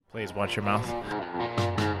Please watch your mouth.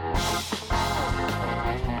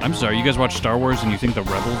 I'm sorry, you guys watch Star Wars and you think the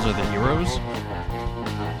rebels are the heroes?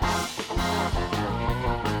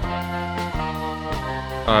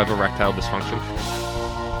 I have erectile dysfunction.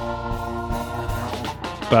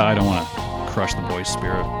 But I don't want to crush the boy's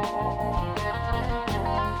spirit.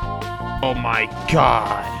 Oh my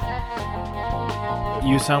god.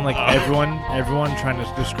 You sound like everyone trying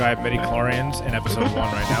to describe midichlorians in episode 1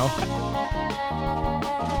 right now.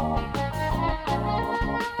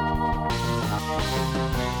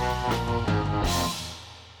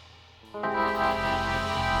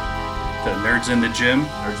 The Nerds in the Gym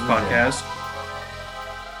podcast.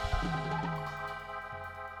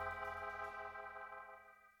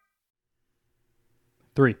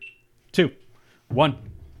 Three, two, one,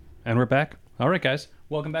 and we're back. All right, guys.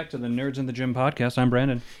 Welcome back to the Nerds in the Gym podcast. I'm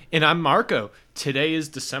Brandon. And I'm Marco. Today is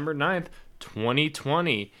December 9th,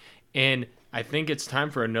 2020. And I think it's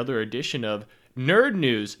time for another edition of Nerd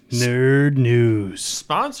News. Nerd News.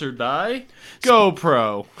 Sponsored by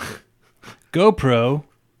GoPro. GoPro,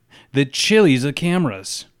 the chilies of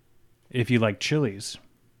cameras. If you like chilies.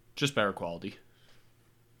 Just better quality.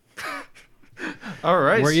 All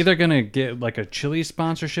right. We're either going to get like a chili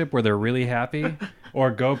sponsorship where they're really happy,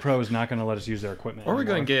 or GoPro is not going to let us use their equipment Or we're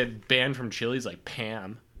anymore. going to get banned from Chili's like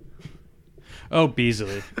Pam. Oh,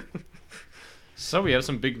 Beasley. So we have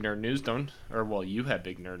some big nerd news, you have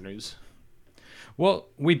big nerd news. Well,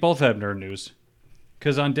 we both have nerd news.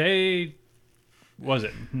 Because on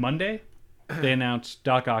Monday? They announced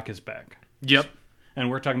Doc Ock is back. Yep.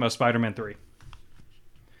 And we're talking about Spider-Man 3.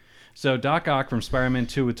 So Doc Ock from Spider-Man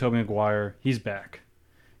 2 with Tobey Maguire, he's back.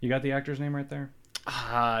 You got the actor's name right there?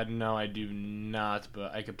 No, I do not,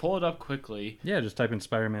 but I could pull it up quickly. Yeah, just type in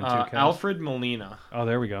Spider-Man 2 cast. Alfred Molina. Oh,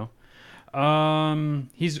 there we go.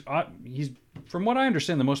 He's from what I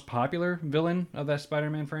understand the most popular villain of that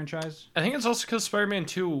Spider-Man franchise. I think it's also because Spider-Man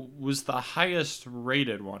 2 was the highest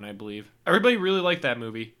rated one, I believe. Everybody really liked that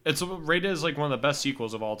movie. It's rated as like one of the best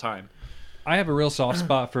sequels of all time. I have a real soft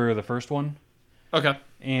spot for the first one. Okay.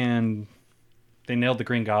 And they nailed the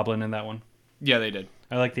Green Goblin in that one. Yeah, they did.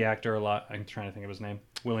 I like the actor a lot. I'm trying to think of his name.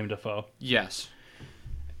 William Dafoe. Yes.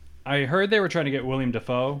 I heard they were trying to get William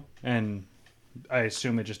Dafoe, and I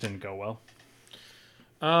assume it just didn't go well.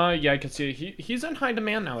 Yeah, I can see it. He's in high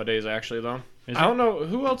demand nowadays, actually, though. Is I don't know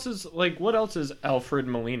who else is what else is Alfred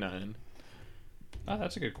Molina in? Oh,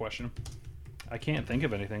 that's a good question. I can't think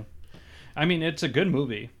of anything. I mean, it's a good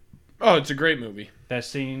movie. Oh, it's a great movie. That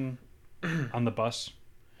scene on the bus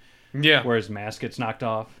Yeah. where his mask gets knocked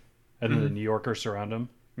off, and then the New Yorkers surround him.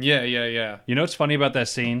 Yeah. You know what's funny about that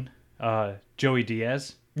scene? Joey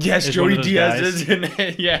Diaz. Yes, is Joey one of those Diaz guys. is in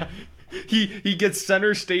it. Yeah. He gets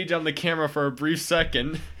center stage on the camera for a brief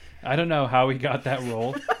second. I don't know how he got that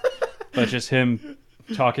role, but just him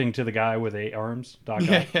talking to the guy with 8 arms. Doc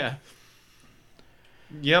Ock. Yeah.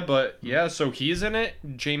 Yeah, but yeah, so he's in it.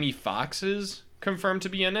 Jamie Foxx is confirmed to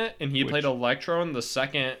be in it, and he played Electro in the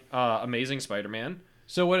second Amazing Spider-Man.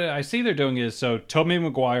 So what I see they're doing is, Tobey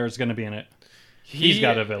Maguire is going to be in it. He's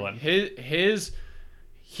got a villain.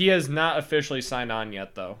 He has not officially signed on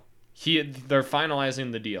yet, though. They're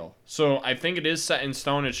finalizing the deal. So I think it is set in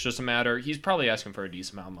stone. It's just a matter. He's probably asking for a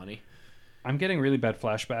decent amount of money. I'm getting really bad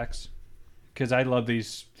flashbacks because I love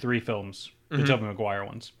these 3 films, the Tobey Maguire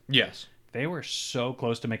ones. Yes. They were so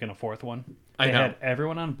close to making a 4th one. I They know. had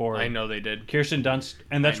everyone on board. I know they did. Kirsten Dunst,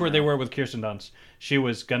 and that's I where they know. were with Kirsten Dunst. She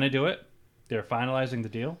was going to do it. They're finalizing the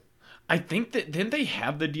deal. I think that didn't they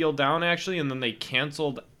have the deal down actually, and then they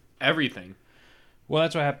canceled everything. Well,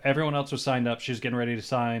 that's what happened. Everyone else was signed up. She was getting ready to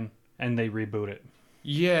sign, and they reboot it.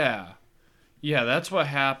 Yeah, that's what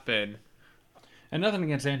happened. And nothing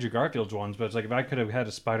against Andrew Garfield's ones, but it's like if I could have had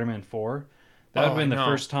a Spider-Man 4, that would have been the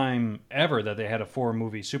first time ever that they had a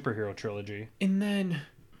 4-movie superhero trilogy. And then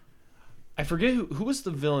I forget who was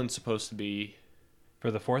the villain supposed to be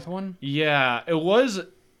For the 4th one? Yeah, it was.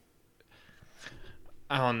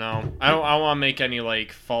 I don't know. I don't want to make any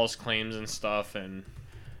like false claims and stuff, and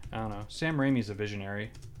I don't know. Sam Raimi's a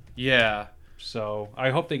visionary. yeah, So I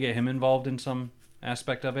hope they get him involved in some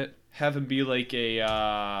aspect of it. have him be like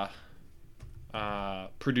a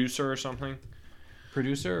producer or something.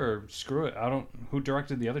 Producer or screw it. Who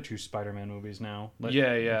directed the other 2 Spider-Man movies now? Let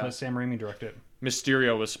Sam Raimi direct it.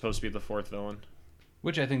 Mysterio was supposed to be the 4th villain.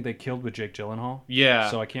 Which I think they killed with Jake Gyllenhaal. Yeah.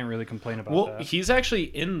 So I can't really complain about Well, that. he's actually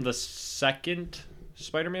in the second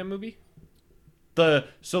Spider-Man movie.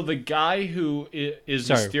 So the guy who is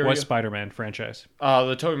Sorry, Mysterio, what Spider-Man franchise?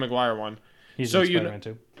 the Tobey Maguire one. He's So in you Spider-Man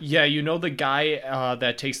too. Yeah, you know the guy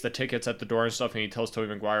that takes the tickets at the door and stuff, and he tells Tobey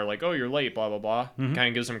Maguire, like, oh, you're late, blah, blah, blah. Kind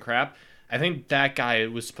of gives him crap. I think that guy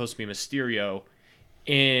was supposed to be Mysterio,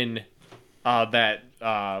 in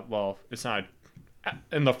it's not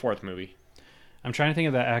in the fourth movie. I'm trying to think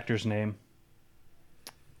of that actor's name.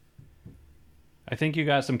 I think you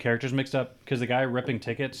got some characters mixed up because the guy ripping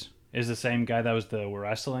tickets is the same guy that was the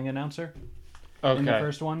wrestling announcer in the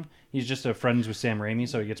first one. He's just a friends with Sam Raimi,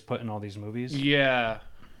 so he gets put in all these movies. Yeah.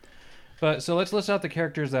 But so let's list out the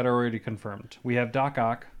characters that are already confirmed. We have Doc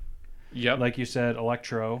Ock. Yep. Like you said,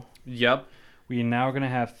 Electro. Yep. We are now going to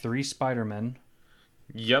have 3 Spider-Men.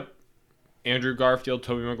 Yep. Andrew Garfield,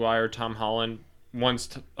 Tobey Maguire, Tom Holland. Once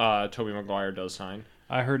Tobey Maguire does sign.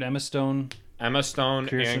 I heard Emma Stone,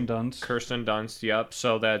 Kirsten Dunst. Kirsten Dunst, yep.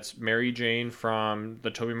 So that's Mary Jane from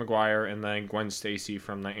the Tobey Maguire and then Gwen Stacy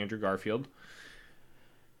from the Andrew Garfield.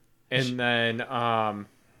 And then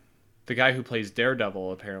the guy who plays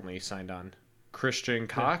Daredevil apparently signed on. Christian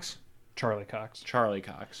Cox? Charlie Cox. Charlie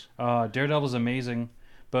Cox. Daredevil's amazing,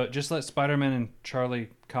 but just let Spider-Man and Charlie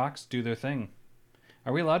Cox do their thing.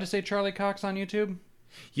 Are we allowed to say Charlie Cox on YouTube?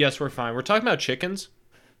 Yes, we're fine. We're talking about chickens.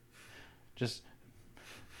 Just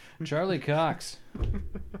Charlie Cox.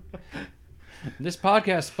 This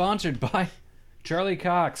podcast sponsored by Charlie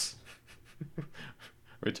Cox.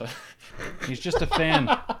 He's just a fan.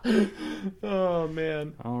 Oh,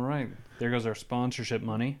 man. All right. There goes our sponsorship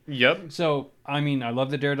money. Yep. So, I mean, I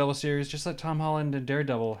love the Daredevil series. Just let Tom Holland and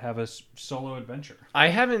Daredevil have a solo adventure. I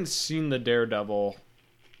haven't seen the Daredevil.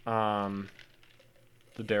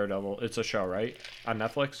 The Daredevil. It's a show, right? On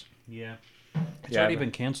Netflix? Yeah. It's already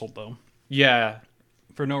been canceled, though. Yeah.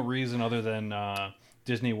 For no reason other than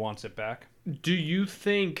Disney wants it back. Do you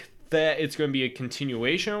think that it's going to be a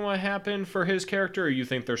continuation of what happened for his character, or you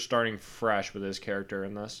think they're starting fresh with his character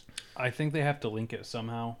in this? I think they have to link it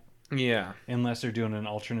somehow. Yeah. Unless they're doing an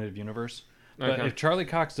alternative universe. But Okay. if Charlie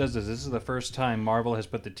Cox does this is the first time Marvel has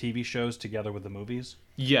put the TV shows together with the movies.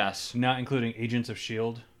 Yes. Not including Agents of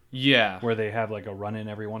S.H.I.E.L.D., Yeah. where they have like a run-in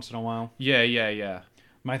every once in a while. Yeah.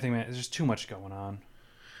 My thing, man, there's just too much going on.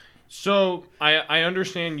 So, I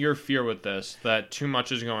understand your fear with this, that too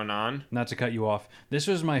much is going on. Not to cut you off. This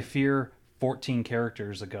was my fear 14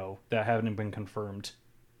 characters ago that haven't been confirmed.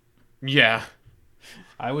 Yeah.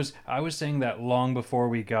 I was saying that long before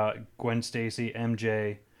we got Gwen Stacy,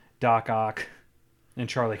 MJ, Doc Ock, and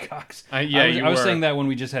Charlie Cox. I was saying that when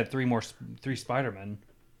we just had three Spider-Men.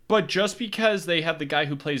 But just because they have the guy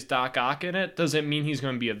who plays Doc Ock in it, doesn't mean he's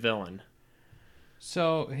going to be a villain.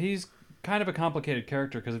 So he's kind of a complicated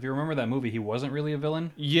character, because if you remember that movie, he wasn't really a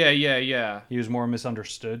villain. Yeah. He was more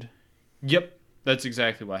misunderstood. Yep. That's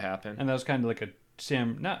exactly what happened. And that was kind of like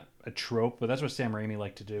not a trope, but that's what Sam Raimi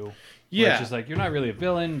liked to do. Yeah. It's just like, you're not really a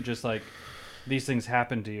villain, just like, these things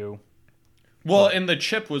happen to you. Well, and the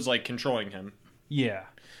chip was like controlling him. Yeah.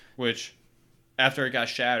 Which, after it got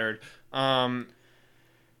shattered, and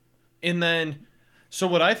then, so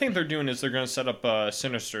what I think they're doing is they're going to set up a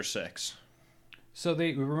Sinister Six. So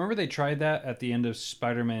they tried that at the end of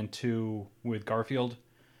Spider-Man 2 with Garfield.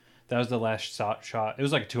 That was the last shot. It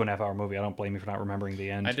was like a 2.5 hour movie. I don't blame you for not remembering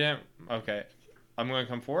the end. I didn't. Okay. I'm going to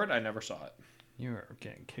come forward. I never saw it. You're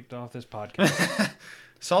getting kicked off this podcast.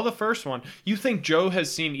 Saw the first one. You think Joe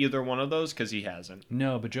has seen either one of those? Because he hasn't.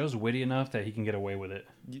 No, but Joe's witty enough that he can get away with it.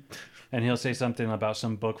 And he'll say something about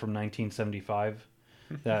some book from 1975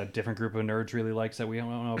 that a different group of nerds really likes that we don't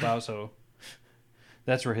know about. So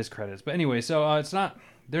that's where his credit is. But anyway, so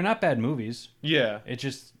they're not bad movies. Yeah. It's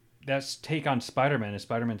just that's take on Spider-Man. Is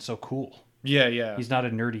Spider-Man's so cool. Yeah. He's not a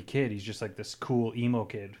nerdy kid. He's just like this cool emo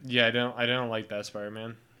kid. Yeah, I don't like that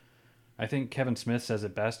Spider-Man. I think Kevin Smith says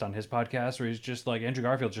it best on his podcast, where he's just like, Andrew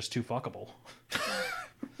Garfield's just too fuckable.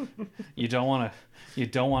 You don't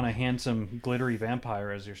want a handsome, glittery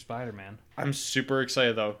vampire as your Spider-Man. I'm super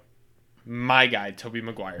excited though. My guy, Tobey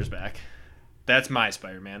Maguire's back. That's my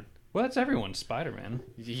Spider-Man. Well, that's everyone's Spider-Man.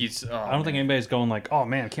 I don't think anybody's going like, oh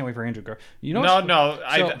man, I can't wait for Andrew Garfield. You know? No.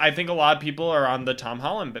 I think a lot of people are on the Tom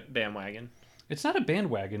Holland bandwagon. It's not a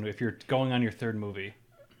bandwagon if you're going on your third movie.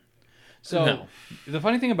 So No. The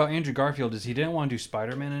funny thing about Andrew Garfield is he didn't want to do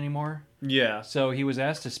Spider-Man anymore. Yeah. So he was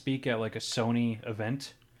asked to speak at like a Sony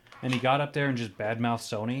event, and he got up there and just badmouthed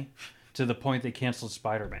Sony to the point they canceled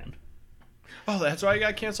Spider-Man. Oh, that's why it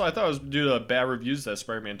got canceled? I thought it was due to bad reviews that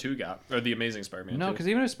Spider-Man 2 got. Or The Amazing Spider-Man 2. No, because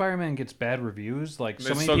even if Spider-Man gets bad reviews, like so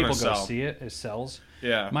It's many still people gonna go sell. see it, it sells.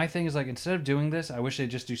 Yeah. My thing is like, instead of doing this, I wish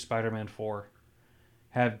they'd just do Spider-Man 4.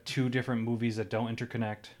 Have 2 different movies that don't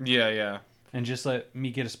interconnect. Yeah. And just let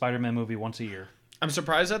me get a Spider-Man movie once a year. I'm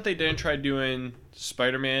surprised that they didn't try doing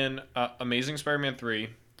Spider-Man, Amazing Spider-Man 3,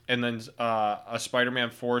 and then a Spider-Man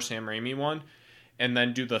 4 Sam Raimi one, and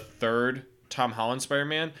then do the third Tom Holland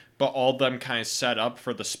Spider-Man, but all of them kind of set up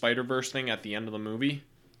for the Spider-Verse thing at the end of the movie,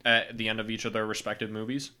 at the end of each of their respective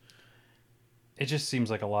movies. It just seems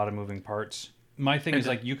like a lot of moving parts. My thing is,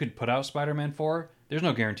 like, you could put out Spider-Man 4. There's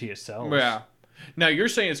no guarantee it sells. Yeah. Now, you're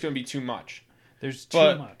saying it's going to be too much. There's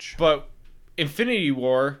too much. But Infinity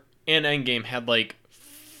War and Endgame had, like,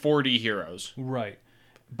 40 heroes. Right.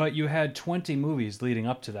 But you had 20 movies leading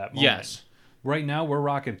up to that moment. Yes. Right now, we're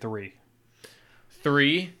rocking 3.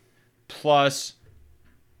 3 plus...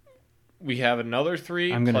 We have another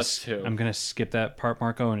 3 plus 2. I'm going to skip that part,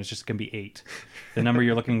 Marco, and it's just going to be 8. The number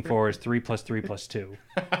you're looking for is 3 plus 3 plus 2.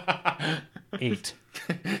 8.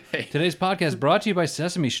 Hey. Today's podcast brought to you by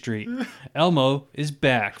Sesame Street. Elmo is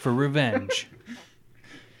back for revenge.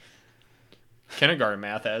 Kindergarten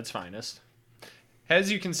math at its finest.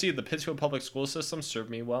 As you can see, the Pittsfield public school system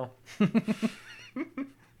served me well.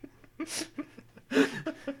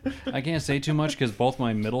 I can't say too much because both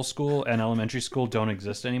my middle school and elementary school don't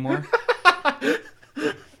exist anymore.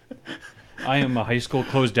 I am a high school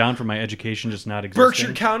closed down for my education just not existing.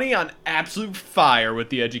 Berkshire County on absolute fire with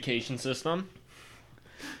the education system.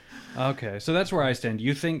 Okay, so that's where I stand.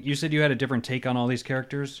 You said you had a different take on all these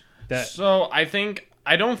characters? So I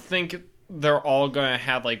don't think they're all going to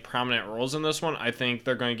have like prominent roles in this one. I think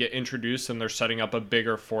they're going to get introduced and they're setting up a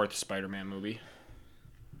bigger 4th Spider-Man movie.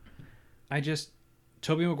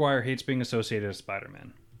 Tobey Maguire hates being associated with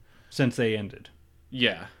Spider-Man since they ended.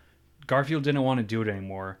 Yeah. Garfield didn't want to do it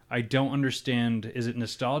anymore. I don't understand. Is it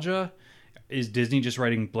nostalgia? Is Disney just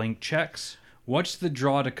writing blank checks? What's the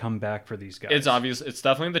draw to come back for these guys? It's obvious. It's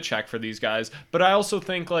definitely the check for these guys. But I also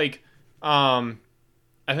think like, I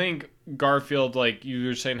think Garfield, like you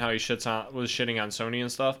were saying how he was shitting on Sony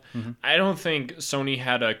and stuff. Mm-hmm. I don't think Sony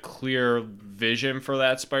had a clear vision for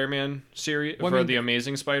that Spider-Man series, the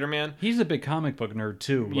Amazing Spider-Man. He's a big comic book nerd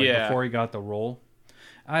too. Before he got the role.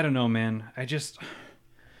 I don't know, man.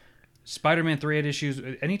 Spider-Man 3 had issues.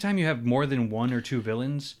 Anytime you have more than 1 or 2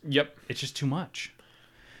 villains, yep, it's just too much.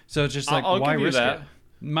 So it's just like, I'll why give you risk that. it?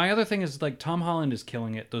 My other thing is like Tom Holland is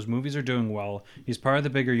killing it. Those movies are doing well. He's part of the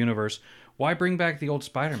bigger universe. Why bring back the old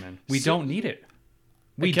Spider-Man? We don't need it.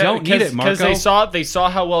 We don't need it, Marco. Because they saw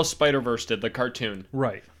how well Spider-Verse did, the cartoon.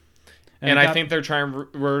 Right. And I think we're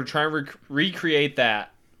trying to recreate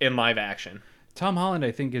that in live action. Tom Holland,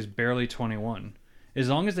 I think, is barely 21. As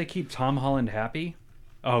long as they keep Tom Holland happy.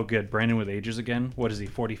 Oh, good. Brandon with ages again. What is he,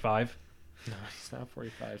 45? No, he's not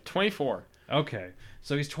 45. 24. Okay.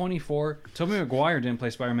 So he's 24. Tobey Maguire didn't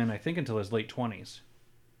play Spider-Man, I think, until his late 20s.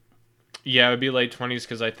 Yeah, it would be late 20s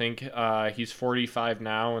because I think he's 45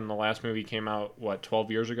 now, and the last movie came out,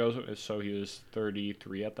 12 years ago? So he was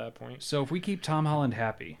 33 at that point. So if we keep Tom Holland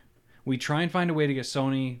happy, we try and find a way to get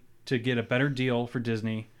Sony to get a better deal for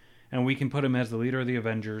Disney, and we can put him as the leader of the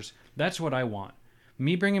Avengers. That's what I want.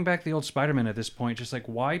 Me bringing back the old Spider-Man at this point, just like,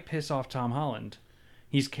 why piss off Tom Holland?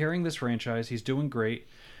 He's carrying this franchise. He's doing great.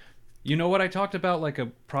 You know what I talked about,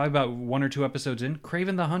 probably about 1 or 2 episodes in?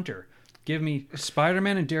 Kraven the Hunter. Give me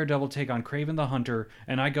Spider-Man and Daredevil take on Kraven the Hunter,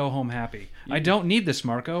 and I go home happy. I don't need this,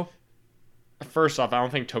 Marco. First off, I don't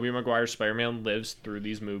think Tobey Maguire's Spider-Man lives through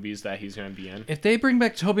these movies that he's going to be in. If they bring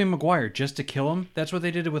back Tobey Maguire just to kill him, that's what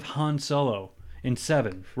they did with Han Solo in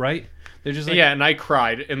 7, right? They're just like, yeah, and I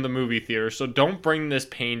cried in the movie theater, so don't bring this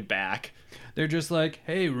pain back. They're just like,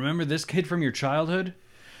 hey, remember this kid from your childhood?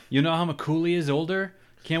 You know how cool he is older?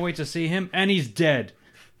 Can't wait to see him, and he's dead.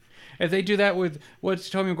 If they do that with, what's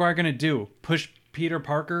Tobey Maguire going to do? Push Peter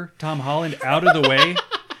Parker, Tom Holland out of the way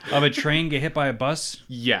of a train, get hit by a bus?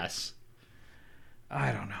 Yes.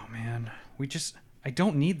 I don't know, man. I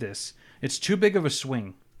don't need this. It's too big of a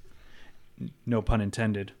swing. No pun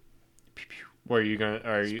intended. Pew, pew. Where are you going?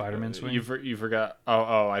 Spider-Man swing? You forgot.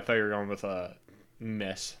 Oh, I thought you were going with a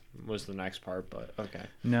miss was the next part, but okay.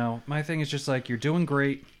 No, my thing is just like, you're doing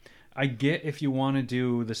great. I get if you want to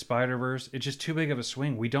do the Spider-Verse. It's just too big of a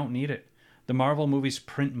swing. We don't need it. The Marvel movies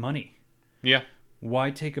print money. Yeah. Why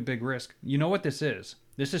take a big risk? You know what this is?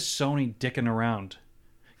 This is Sony dicking around.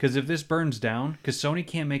 Because if this burns down, because Sony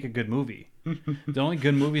can't make a good movie. The only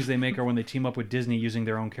good movies they make are when they team up with Disney using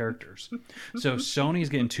their own characters. So Sony's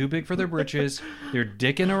getting too big for their britches. They're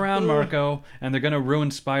dicking around Marco, and they're going to ruin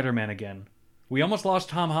Spider-Man again. We almost lost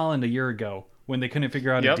Tom Holland a year ago when they couldn't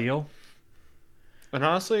figure out a deal. And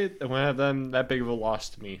honestly, it wouldn't have been that big of a loss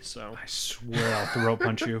to me, so. I swear I'll throat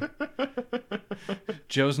punch you.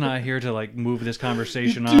 Joe's not here to, move this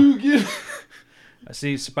conversation on.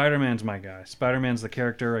 See, Spider-Man's my guy. Spider-Man's the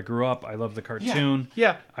character. I grew up. I love the cartoon.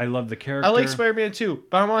 Yeah. I love the character. I like Spider-Man too,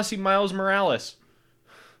 but I want to see Miles Morales.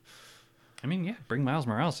 I mean, yeah, bring Miles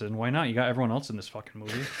Morales in. Why not? You got everyone else in this fucking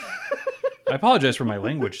movie. I apologize for my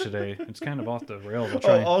language today. It's kind of off the rails.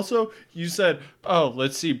 Also, you said,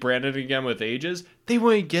 let's see Brandon again with ages. They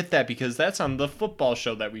wouldn't get that because that's on the football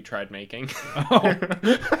show that we tried making.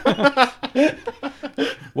 Oh.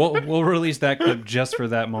 We'll release that clip just for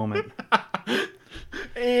that moment.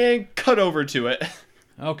 And cut over to it.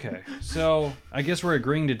 Okay, so I guess we're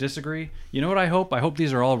agreeing to disagree. You know what I hope? I hope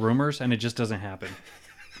these are all rumors and it just doesn't happen.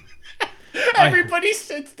 Everybody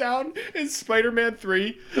sits down in Spider-Man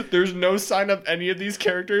 3. There's no sign of any of these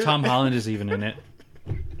characters. Tom Holland is even in it.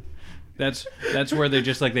 That's where they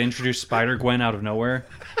just like they introduce Spider-Gwen out of nowhere.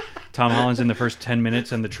 Tom Holland's in the first 10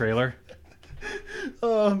 minutes in the trailer.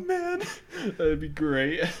 Oh man, that'd be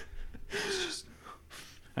great.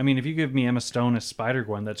 I mean, if you give me Emma Stone as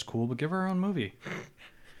Spider-Gwen, that's cool, but give her own movie.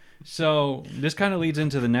 So this kind of leads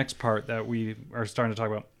into the next part that we are starting to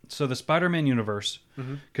talk about. So the Spider-Man universe,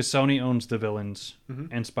 because Sony owns the villains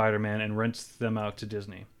and Spider-Man and rents them out to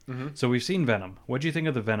Disney. So we've seen Venom. What do you think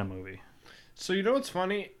of the Venom movie? So you know what's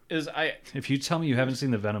funny is If you tell me you haven't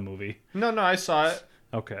seen the Venom movie. No, I saw it.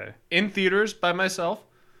 Okay. In theaters by myself.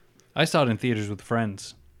 I saw it in theaters with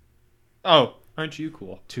friends. Oh, aren't you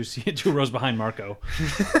cool? 2 rows behind Marco.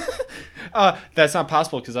 That's not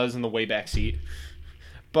possible because I was in the way back seat.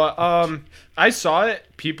 But I saw it.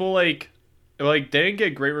 People like they didn't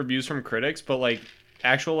get great reviews from critics, but like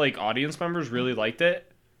actual like audience members really liked it.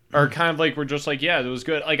 Or kind of like were just like, yeah, it was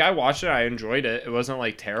good. Like I watched it, I enjoyed it. It wasn't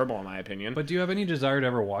like terrible in my opinion. But do you have any desire to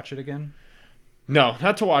ever watch it again? No,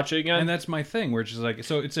 not to watch it again. And that's my thing, where it's just like,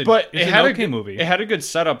 so it's an okay movie. It had a good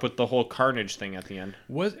setup with the whole Carnage thing at the end.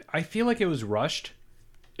 I feel like it was rushed.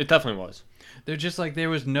 It definitely was. They're just like, there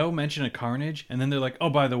was no mention of Carnage, and then they're like, oh,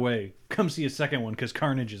 by the way, come see a second one because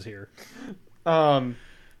Carnage is here. But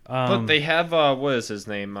they have what is his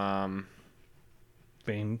name?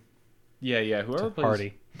 Bane. Yeah, whoever plays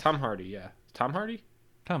Hardy. Tom Hardy, yeah. Tom Hardy?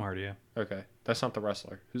 Tom Hardy, yeah. Okay. That's not the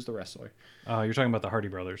wrestler. Who's the wrestler? You're talking about the Hardy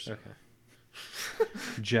brothers. Okay.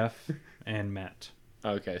 Jeff and Matt.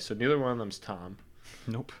 Okay, so neither one of them's Tom.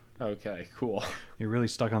 Nope. Okay, cool. You're really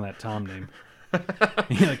stuck on that Tom name.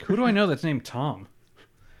 You're like, who do I know that's named Tom?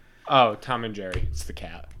 Oh, Tom and Jerry. It's the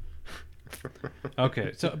cat.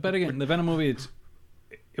 Okay, so but again, the Venom movie,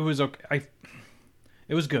 it was okay.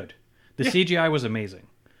 It was good. The CGI was amazing,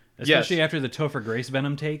 especially after the Topher Grace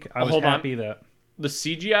Venom take. I was happy that the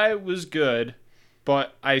CGI was good,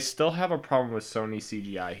 but I still have a problem with Sony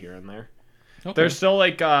CGI here and there. Okay. There's still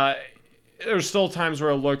like there's still times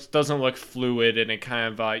where it doesn't look fluid, and it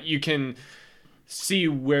kind of you can see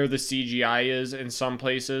where the CGI is in some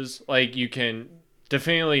places. Like you can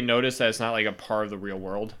definitely notice that it's not like a part of the real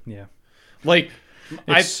world. Yeah. Like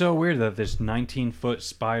it's so weird that this 19-foot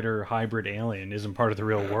spider hybrid alien isn't part of the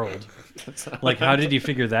real world. Like, how did you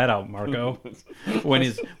figure that out, Marco? When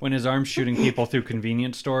his arm's shooting people through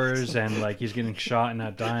convenience stores and like he's getting shot and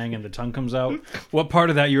not dying and the tongue comes out. What part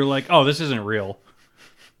of that you're like, oh, this isn't real?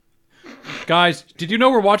 Guys, did you know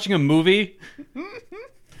we're watching a movie?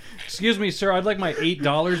 Excuse me, sir. I'd like my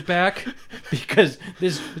 $8 back because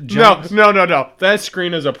this. No. That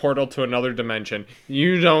screen is a portal to another dimension.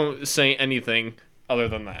 You don't say anything other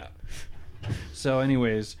than that. So,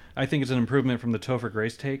 anyways, I think it's an improvement from the Topher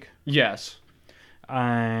Grace take. Yes.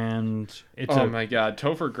 And it's my God,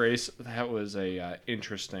 Topher Grace. That was a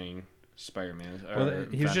interesting Spider-Man. Well,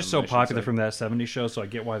 he was just so popular from that '70s show, so I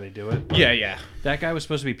get why they do it. Yeah. That guy was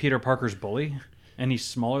supposed to be Peter Parker's bully, and he's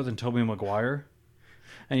smaller than Tobey Maguire.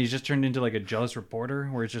 And he's just turned into like a jealous reporter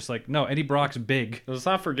where it's just like, no, Eddie Brock's big. Let's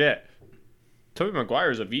not forget, Tobey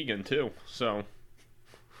Maguire's a vegan too, so.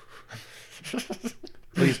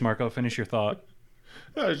 Please, Marco, finish your thought.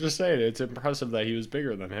 I was just saying, it's impressive that he was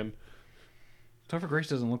bigger than him. Topher Grace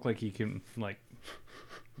doesn't look like he can, like,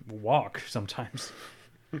 walk sometimes.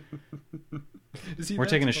 We're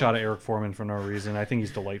taking a shot at Eric Foreman for no reason. I think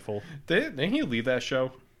he's delightful. Didn't he leave that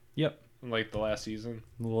show? Yep. Like the last season?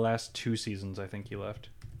 The last 2 seasons, I think he left.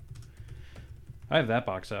 I have that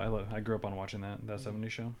box set. I grew up on watching that 70s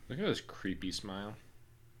show. Look at his creepy smile.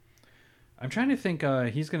 I'm trying to think.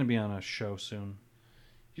 He's going to be on a show soon.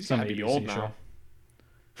 He's got to be old now.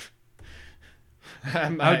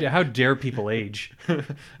 How dare people age?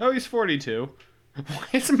 Oh, he's 42. Why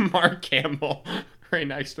is Mark Hamill right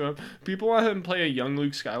next to him? People want him to play a young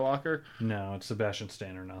Luke Skywalker? No, it's Sebastian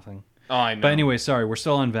Stan or nothing. Oh, I know. But anyway, sorry, we're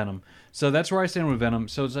still on Venom. So that's where I stand with Venom.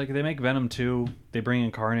 So it's like they make Venom 2, they bring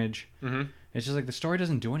in Carnage. Mm-hmm. It's just like the story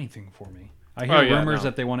doesn't do anything for me. I hear rumors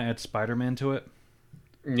that they want to add Spider-Man to it.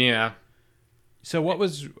 Yeah. So what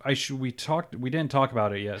was we didn't talk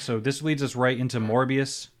about it yet. So this leads us right into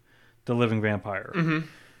Morbius, the living vampire. Mm-hmm.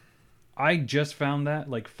 I just found that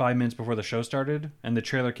like 5 minutes before the show started, and the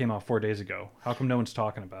trailer came out 4 days ago. How come no one's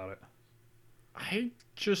talking about it? I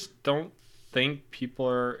just don't think people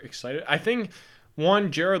are excited. I think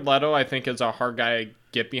Jared Leto, I think, is a hard guy to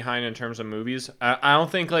get behind in terms of movies. I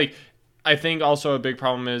don't think like I think also a big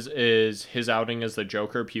problem is his outing as the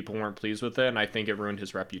Joker. People weren't pleased with it, and I think it ruined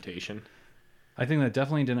his reputation. I think that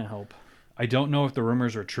definitely didn't help. I don't know if the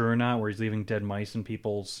rumors are true or not, where he's leaving dead mice in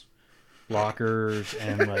people's lockers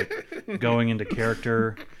and like going into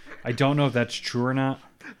character. I don't know if that's true or not.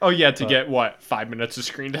 Oh yeah, to get what, 5 minutes of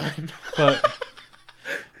screen time? But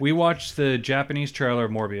we watched the Japanese trailer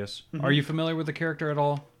of Morbius. Mm-hmm. Are you familiar with the character at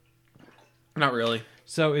all? Not really.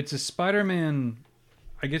 So it's a Spider-Man.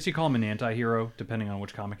 I guess you call him an anti-hero, depending on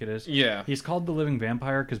which comic it is. Yeah. He's called the Living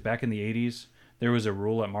Vampire because back in the 80s, there was a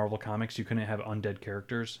rule at Marvel Comics you couldn't have undead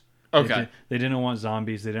characters. Okay. They didn't want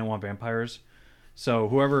zombies. They didn't want vampires. So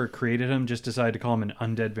whoever created him just decided to call him an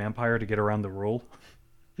undead vampire to get around the rule.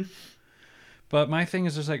 But my thing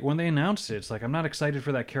is just like, when they announced it, it's like, I'm not excited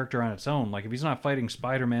for that character on its own. Like, if he's not fighting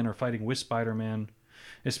Spider-Man or fighting with Spider-Man,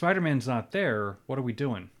 if Spider-Man's not there, what are we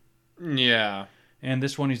doing? Yeah. And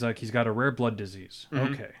this one, he's like, he's got a rare blood disease.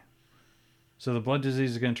 Mm-hmm. Okay. So the blood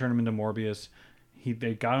disease is going to turn him into Morbius.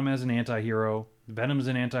 They got him as an anti-hero. Venom's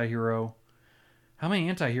an anti-hero. How many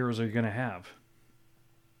anti-heroes are you going to have?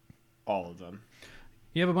 All of them.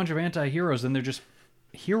 You have a bunch of anti-heroes, and they're just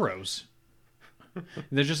heroes.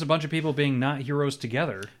 There's just a bunch of people being not heroes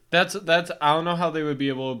together. That's. I don't know how they would be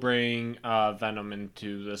able to bring Venom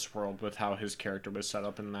into this world with how his character was set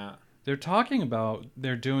up in that. They're talking about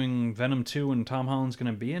they're doing Venom 2 and Tom Holland's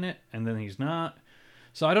going to be in it, and then he's not.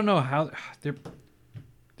 So I don't know how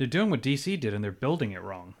they're doing what DC did, and they're building it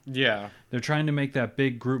wrong. Yeah. They're trying to make that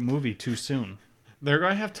big group movie too soon. They're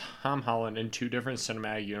going to have Tom Holland in two different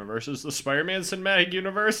cinematic universes, the Spider-Man cinematic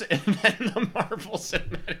universe and then the Marvel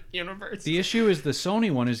cinematic universe. The issue is the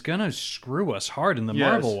Sony one is going to screw us hard in the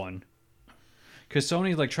Marvel one. Because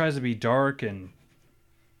Sony like tries to be dark, and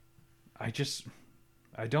I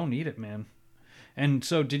don't need it, man. And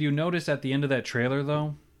so, did you notice at the end of that trailer,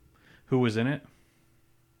 though, who was in it?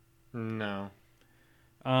 No.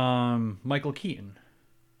 Michael Keaton.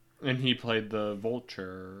 And he played the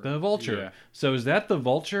Vulture. The Vulture. Yeah. So is that the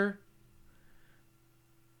Vulture?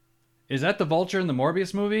 Is that the Vulture in the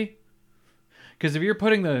Morbius movie? Because if you're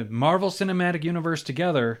putting the Marvel Cinematic Universe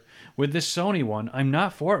together with this Sony one, I'm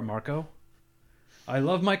not for it, Marco. I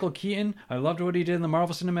love Michael Keaton. I loved what he did in the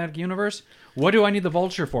Marvel Cinematic Universe. What do I need the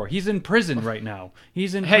Vulture for? He's in prison right now.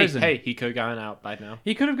 He's in prison. Hey, he could have gotten out by now.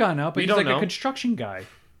 He could have gotten out, but We he's don't like know. a construction guy.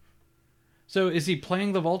 So is he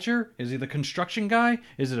playing the Vulture? Is he the construction guy?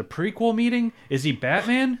 Is it a prequel meeting? Is he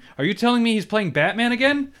Batman? Are you telling me he's playing Batman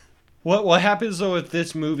again? What happens though if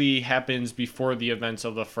this movie happens before the events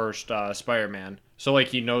of the first Spider-Man? So like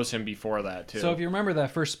he knows him before that too. So if you remember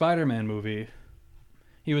that first Spider-Man movie,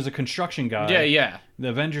 he was a construction guy. Yeah. The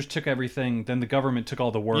Avengers took everything, then the government took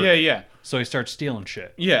all the work. Yeah. So he starts stealing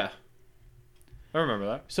shit. Yeah. I remember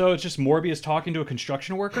that. So it's just Morbius talking to a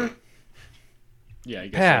construction worker? Yeah,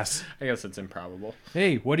 Pass. I guess it's improbable.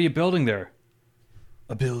 Hey, what are you building there?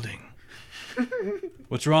 A building.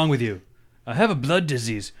 What's wrong with you? I have a blood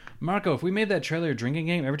disease. Marco, if we made that trailer a drinking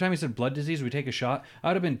game, every time he said blood disease, we take a shot, I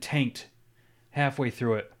would have been tanked halfway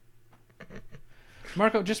through it.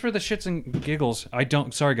 Marco, just for the shits and giggles,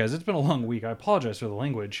 sorry guys, it's been a long week. I apologize for the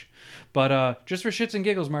language. But just for shits and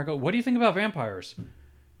giggles, Marco, what do you think about vampires?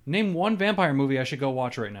 Name one vampire movie I should go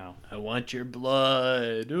watch right now. I want your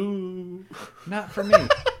blood. Ooh. Not for me.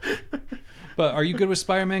 But are you good with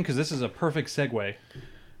Spider-Man? Because this is a perfect segue.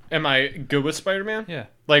 Am I good with Spider-Man? Yeah.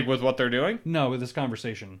 Like with what they're doing? No, with this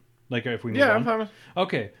conversation. Like if we move Yeah, on. I'm fine with...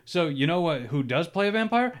 Okay, so you know what? Who does play a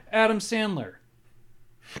vampire? Adam Sandler.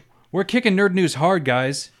 We're kicking nerd news hard,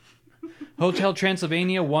 guys. Hotel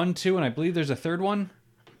Transylvania 1, 2, and I believe there's a third one.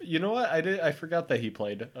 You know what? I forgot that he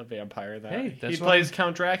played a vampire in that. Hey, that's he what plays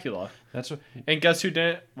Count Dracula. That's what. And guess who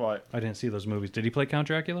didn't? What? I didn't see those movies. Did he play Count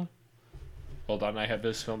Dracula? Hold on, I have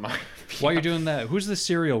this film. While you're doing that, who's the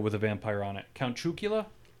cereal with a vampire on it? Count Chocula?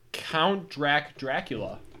 Count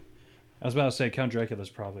Dracula. I was about to say Count Dracula's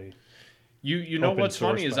probably. You know Open what's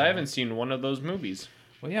source funny is by I now. haven't seen one of those movies.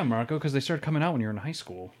 Well, yeah, Marco, because they started coming out when you were in high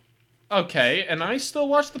school. Okay, and I still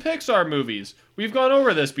watch the Pixar movies. We've gone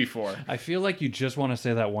over this before. I feel like you just want to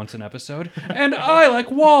say that once an episode. And I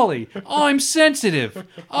like Wall-E. I'm sensitive.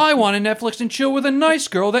 I want to Netflix and chill with a nice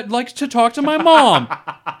girl that likes to talk to my mom.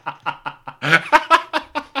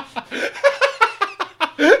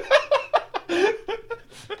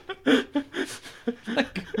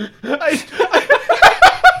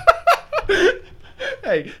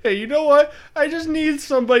 Hey, you know what? I just need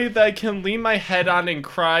somebody that I can lean my head on and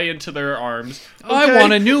cry into their arms. Okay? I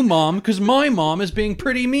want a new mom because my mom is being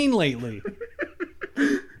pretty mean lately.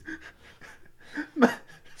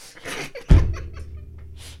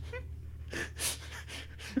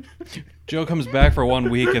 Joe comes back for 1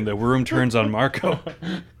 week and the room turns on Marco.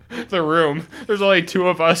 the room. There's only 2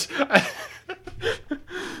 of us.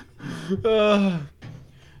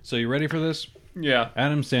 So you ready for this? Yeah.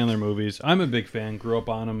 Adam Sandler movies. I'm a big fan. Grew up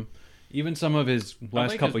on them. Even some of his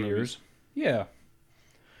last like couple his years. Yeah.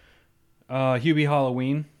 Hubie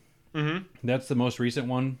Halloween. Mm-hmm. That's the most recent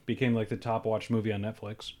one. Became like the top watched movie on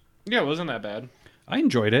Netflix. Yeah, it wasn't that bad. I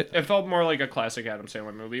enjoyed it. It felt more like a classic Adam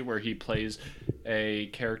Sandler movie where he plays a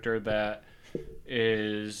character that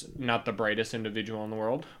is not the brightest individual in the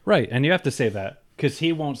world. Right, and you have to say that because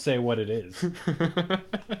he won't say what it is.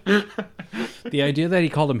 The idea that he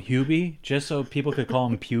called him Hubie just so people could call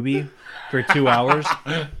him Puby for 2 hours.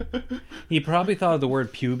 He probably thought of the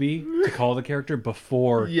word puby to call the character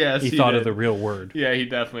before he thought of the real word. Yeah, he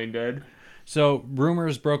definitely did. So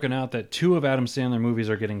rumors broken out that 2 of Adam Sandler movies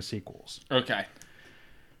are getting sequels. Okay.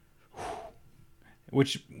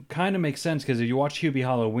 Which kind of makes sense because if you watch Hubie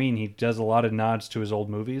Halloween, he does a lot of nods to his old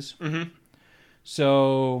movies. Mm-hmm.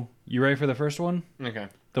 So, you ready for the first one? Okay.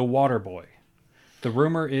 The Water Boy. The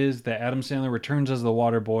rumor is that Adam Sandler returns as the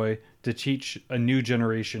Water Boy to teach a new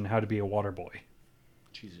generation how to be a water boy.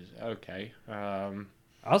 Jesus. Okay.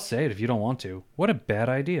 I'll say it if you don't want to. What a bad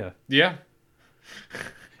idea. Yeah.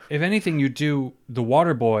 If anything, you do the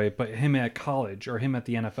Water Boy, but him at college or him at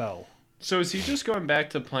the NFL. So is he just going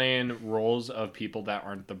back to playing roles of people that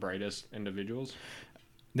aren't the brightest individuals?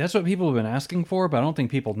 That's what people have been asking for, but I don't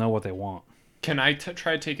think people know what they want. Can I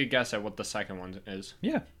try to take a guess at what the second one is?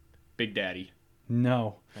 Yeah. Big Daddy.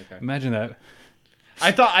 No. Okay. Imagine that.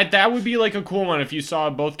 I thought that would be like a cool one if you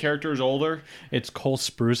saw both characters older. It's Cole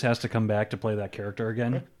Sprouse has to come back to play that character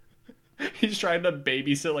again. He's trying to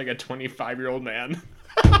babysit like a 25-year-old man.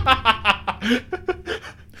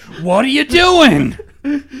 What are you doing?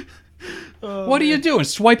 What are you doing?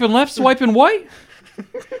 Swiping left, swiping right?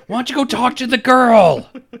 Why don't you go talk to the girl?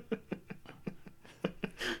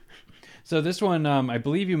 So this one, I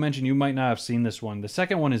believe you mentioned you might not have seen this one. The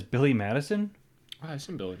second one is Billy Madison. Oh, I've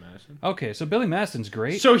seen Billy Madison. Okay, so Billy Madison's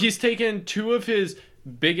great. So he's taken 2 of his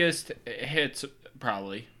biggest hits,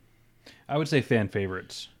 probably. I would say fan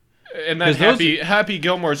favorites. And then Happy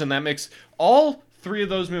Gilmore's in that mix. All 3 of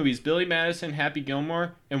those movies, Billy Madison, Happy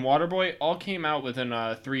Gilmore, and Waterboy, all came out within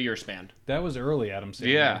a 3-year span. That was early Adam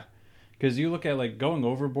Sandler. Yeah. Because you look at like Going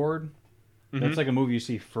Overboard, that's like a movie you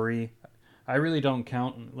see free. I really don't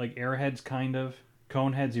count like Airheads kind of.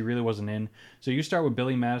 Coneheads he really wasn't in. So you start with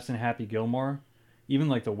Billy Madison, Happy Gilmore, even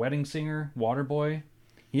like The Wedding Singer, Waterboy.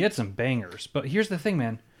 He had some bangers. But here's the thing,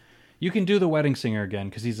 man. You can do The Wedding Singer again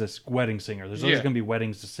because he's a wedding singer. There's always going to be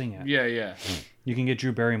weddings to sing at. Yeah, yeah. You can get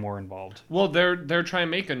Drew Barrymore involved. Well, they're trying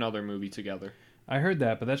to make another movie together. I heard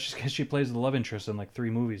that, but that's just because she plays the love interest in like 3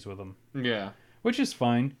 movies with him. Yeah. Which is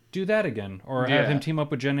fine. Do that again. Or have him team up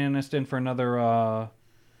with Jen Aniston for another...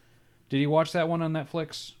 Did you watch that one on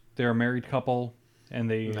Netflix? They're a married couple,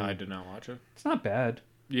 and they... No, I did not watch it. It's not bad.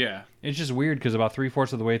 Yeah. It's just weird because about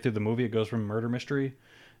 3/4 of the way through the movie, it goes from murder mystery,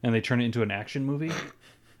 and they turn it into an action movie.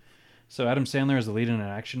 So Adam Sandler as the lead in an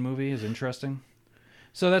action movie is interesting.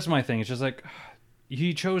 So that's my thing. It's just like,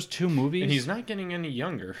 he chose 2 movies. And he's not getting any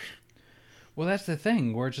younger. Well, that's the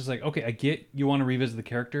thing, where it's just like, okay, I get you want to revisit the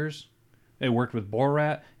characters. It worked with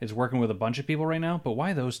Borat. It's working with a bunch of people right now, but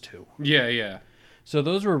why those 2? Yeah, yeah. So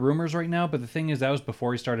those were rumors right now, but the thing is, that was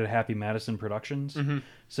before he started Happy Madison Productions. Mm-hmm.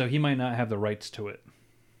 So he might not have the rights to it.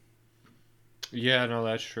 Yeah, no,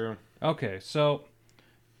 that's true. Okay, so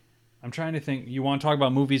I'm trying to think. You want to talk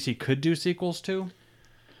about movies he could do sequels to?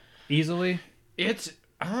 Easily? I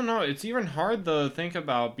don't know. It's even hard to think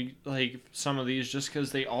about like some of these just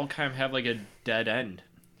because they all kind of have like a dead end.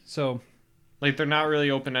 So, like they're not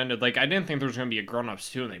really open ended. Like I didn't think there was going to be a Grown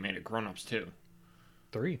Ups 2, and they made a Grown Ups 2.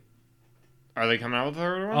 3. Are they coming out with a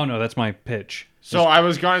third one? Oh no, that's my pitch. So I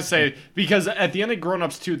was going to say, because at the end of Grown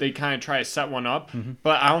Ups 2, they kind of try to set one up,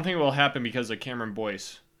 but I don't think it will happen because of Cameron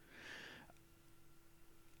Boyce.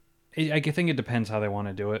 I think it depends how they want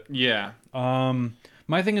to do it. Yeah.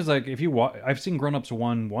 My thing is like, if you I've seen Grown Ups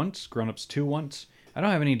 1 once, Grown Ups 2 once. I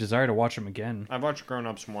don't have any desire to watch them again. I've watched Grown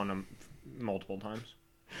Ups 1 multiple times.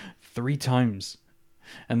 3 times.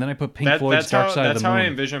 And then I put Pink Floyd's Dark Side of the Moon. That's how I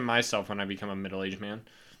envision myself when I become a middle-aged man.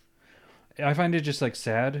 I find it just like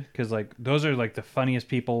sad because like those are like the funniest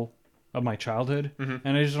people of my childhood,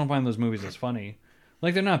 and I just don't find those movies as funny.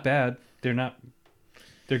 Like they're not bad, they're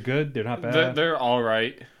good, they're not bad. They're all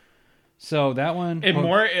right. So that one,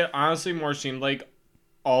 it honestly more seemed like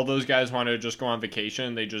all those guys wanted to just go on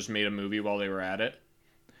vacation. They just made a movie while they were at it.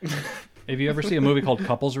 If you ever see a movie called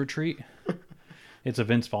Couples Retreat, it's a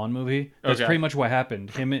Vince Vaughn movie. That's pretty much what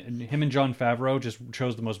happened. Him and Jon Favreau just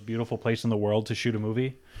chose the most beautiful place in the world to shoot a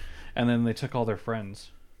movie. And then they took all their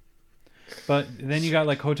friends. But then you got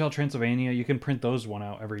like Hotel Transylvania. You can print those one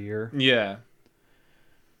out every year. Yeah.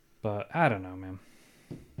 But I don't know, man.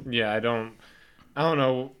 Yeah, I don't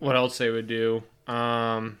know what else they would do.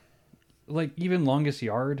 Like even Longest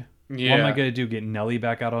Yard. Yeah. What am I gonna do? Get Nelly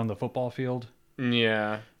back out on the football field?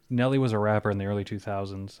 Yeah. Nelly was a rapper in the early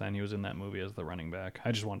 2000s, and he was in that movie as the running back.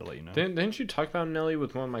 I just wanted to let you know. Didn't you talk about Nelly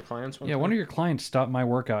with one of my clients one time? One of your clients stopped my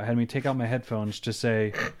workout, had me take out my headphones to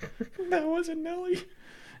say... That wasn't Nelly.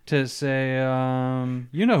 To say,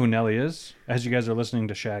 you know who Nelly is, as you guys are listening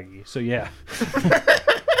to Shaggy. So, yeah.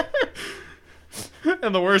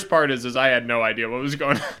 And the worst part is I had no idea what was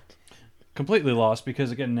going on. Completely lost,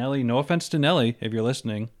 because, again, Nelly, no offense to Nelly, if you're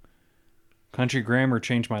listening. Country Grammar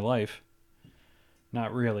changed my life.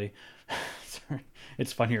 Not really. Sorry.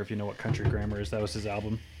 It's funnier if you know what Country Grammar is. That was his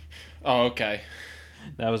album. Oh, okay.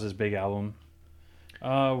 That was his big album.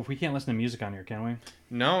 We can't listen to music on here, can we?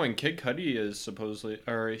 No, and Kid Cudi is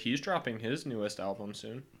he's dropping his newest album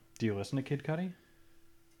soon. Do you listen to Kid Cudi?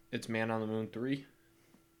 It's Man on the Moon 3.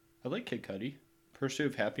 I like Kid Cudi. Pursuit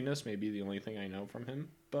of Happiness may be the only thing I know from him,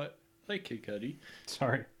 but I like Kid Cudi.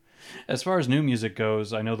 Sorry. As far as new music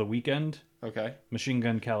goes, I know The Weeknd. Okay. Machine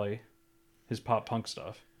Gun Kelly. His pop punk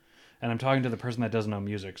stuff. And I'm talking to the person that doesn't know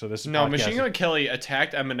music, so this is No, Machine Gun Kelly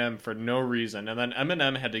attacked Eminem for no reason, and then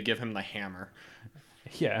Eminem had to give him the hammer.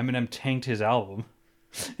 Yeah, Eminem tanked his album.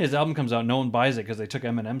 His album comes out, no one buys it because they took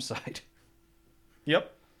Eminem's side.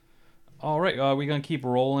 Yep. All right, we going to keep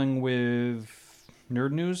rolling with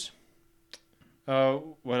nerd news?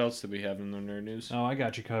 What else did we have in the nerd news? Oh, I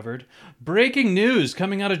got you covered. Breaking news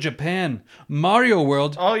coming out of Japan. Mario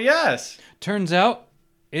World. Oh, yes. Turns out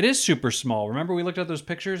it is super small. Remember we looked at those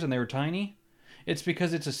pictures and they were tiny? It's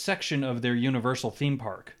because it's a section of their Universal theme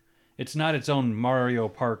park. It's not its own Mario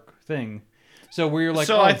Park thing. So we were like,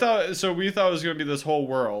 we thought it was going to be this whole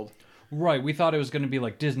world. Right, we thought it was going to be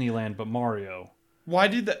like Disneyland, but Mario. Why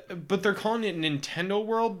did that? But they're calling it Nintendo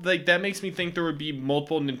World? Like, that makes me think there would be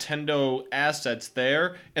multiple Nintendo assets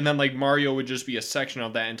there, and then, like, Mario would just be a section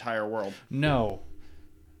of that entire world. No.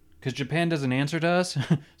 Because Japan doesn't answer to us.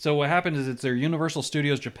 So what happens is it's their Universal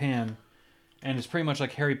Studios Japan, and it's pretty much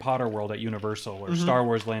like Harry Potter World at Universal, or Star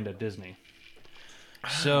Wars Land at Disney.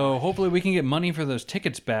 So hopefully we can get money for those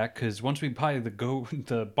tickets back, because once we buy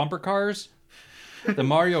the bumper cars, the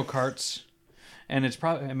Mario Karts, and it's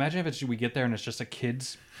probably, imagine if we get there and it's just a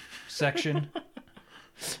kids section,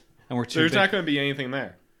 and we're There's not going to be anything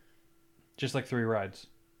there. Just like 3 rides.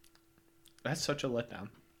 That's such a letdown.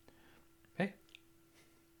 Hey,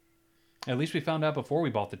 at least we found out before we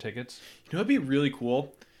bought the tickets. You know what'd be really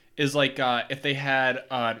cool is like if they had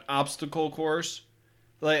an obstacle course,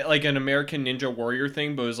 like an American Ninja Warrior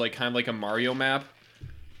thing, but it was like kind of like a Mario map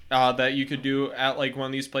that you could do at like one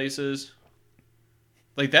of these places.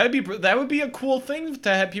 Like that would be a cool thing to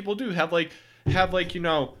have people do. Have like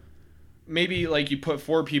maybe like you put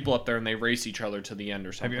 4 people up there and they race each other to the end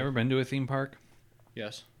or something. Have you ever been to a theme park?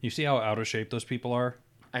 Yes. You see how out of shape those people are?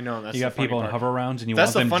 I know. That's you got people in hover rounds and you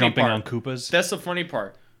want them jumping part. on Koopas. That's the funny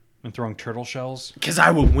part. And throwing turtle shells. Because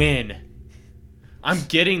I would win. I'm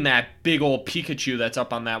getting that big old Pikachu that's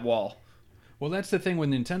up on that wall. Well, that's the thing with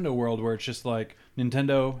Nintendo World, where it's just like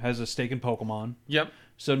Nintendo has a stake in Pokemon. Yep.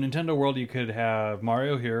 So Nintendo World, you could have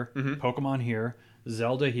Mario here, Pokemon here,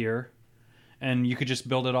 Zelda here, and you could just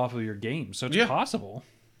build it off of your game. So it's possible.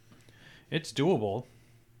 It's doable.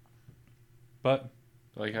 But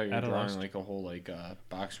I like how you're drawing like a whole like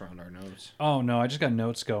box around our notes. Oh no, I just got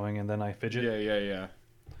notes going and then I fidget. Yeah.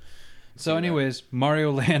 So anyways,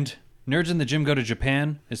 Mario Land, Nerds in the Gym Go to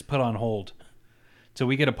Japan is put on hold. So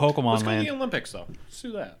we get a Pokemon Let's go Land. to the Olympics though. Let's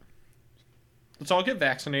do that. Let's all get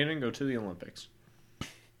vaccinated and go to the Olympics.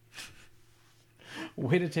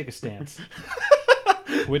 Way to take a stance.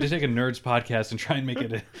 Way to take a Nerds podcast and try and make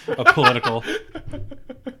it a political.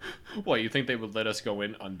 What, you think they would let us go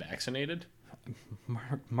in unvaccinated?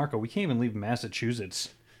 Marco, we can't even leave Massachusetts.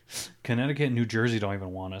 Connecticut and New Jersey don't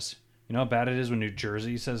even want us. You know how bad it is when New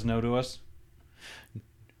Jersey says no to us?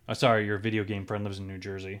 Sorry, your video game friend lives in New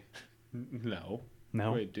Jersey. No.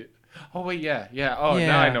 No? Wait, yeah. Oh,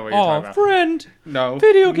 now I know what you're talking about. Friend! No.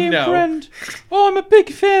 Video game friend! Oh, I'm a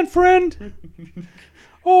big fan, friend!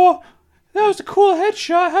 Oh, that was a cool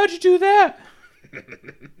headshot. How'd you do that?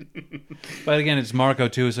 But again, it's Marco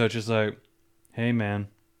too, so it's just like, hey man,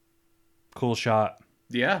 cool shot.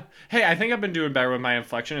 Yeah. Hey, I think I've been doing better with my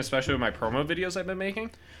inflection, especially with my promo videos I've been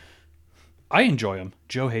making. I enjoy them.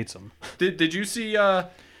 Joe hates them. Did you see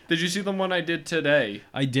the one I did today?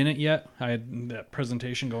 I didn't yet. I had that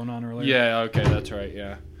presentation going on earlier. Yeah, okay, that's right,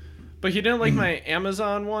 yeah. But you didn't like my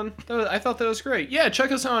Amazon one? I thought that was great. Yeah,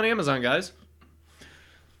 check us out on Amazon, guys.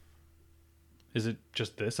 Is it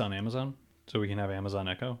just this on Amazon? So we can have Amazon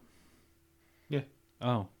Echo? Yeah.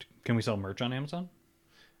 Oh, can we sell merch on Amazon?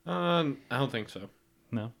 I don't think so.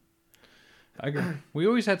 No. I agree. We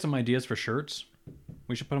always had some ideas for shirts.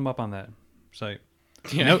 We should put them up on that site.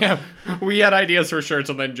 Yeah, Nope. yeah. We had ideas for shirts,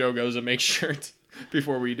 and then Joe goes and makes shirts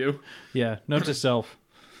before we do. Yeah, note to self.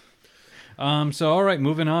 So, all right,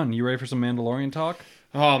 moving on. You ready for some Mandalorian talk?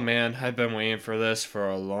 Oh man, I've been waiting for this for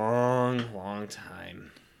a long, long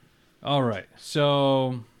time. All right.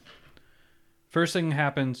 So, first thing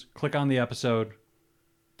happens, click on the episode,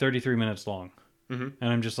 33 minutes long. Mm-hmm.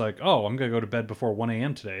 And I'm just like, oh, I'm going to go to bed before 1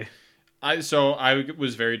 a.m. today. I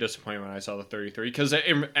was very disappointed when I saw the 33 because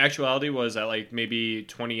in actuality was at like maybe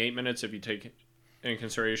 28 minutes if you take in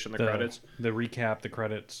consideration the credits. The recap, the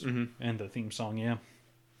credits, Mm-hmm. and the theme song, yeah.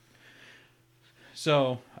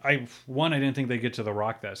 So, I didn't think they'd get to The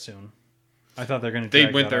Rock that soon. I thought they're going to They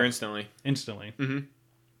drag went that there out instantly. instantly. Mm-hmm.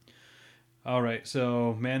 All right,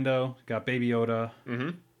 so Mando got Baby Yoda. Mm-hmm.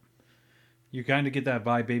 You kind of get that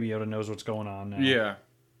vibe Baby Yoda knows what's going on now. Yeah.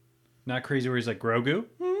 Not crazy where he's like, Grogu?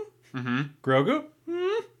 Mm-hmm. Grogu?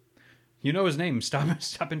 You know his name.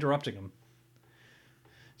 Stop interrupting him.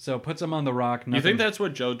 So puts him on the rock. You think that's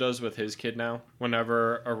what Joe does with his kid now?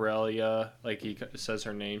 Whenever Aurelia, like he says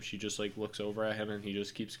her name, she just like looks over at him and he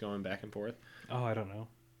just keeps going back and forth. Oh, I don't know.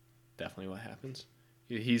 Definitely what happens.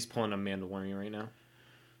 He's pulling a Mandalorian right now.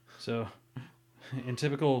 So, in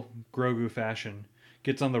typical Grogu fashion,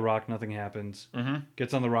 gets on the rock, nothing happens. Mm-hmm.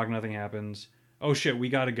 Gets on the rock, nothing happens. Oh shit, we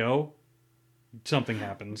gotta go. Something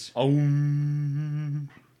happens. Oh.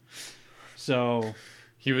 So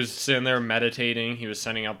He was sitting there meditating. He was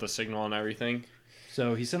sending out the signal and everything.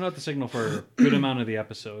 he sent out the signal for a good amount of the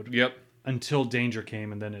episode. Yep. Until danger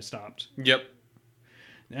came and then it stopped. Yep.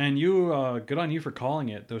 And you, good on you for calling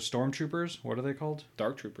it. Those stormtroopers, what are they called?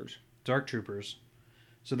 Dark Troopers. Dark troopers.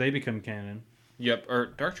 So they become canon. Yep. Or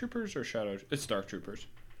Dark Troopers or Shadow? It's Dark Troopers,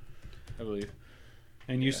 I believe.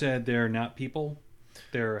 And you said they're not people?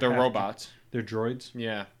 They're robots. They're droids?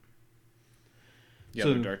 Yeah. Yeah,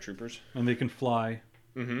 So- they're Dark Troopers. And they can fly.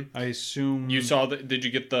 Mm-hmm. I assume... You saw did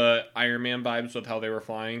you get the Iron Man vibes with how they were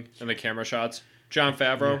flying and the camera shots? John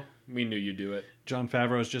Favreau, we knew you'd do it. John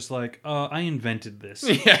Favreau is just like, I invented this.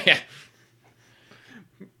 Yeah.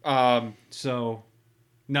 So,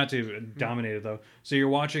 not to dominate it though. So you're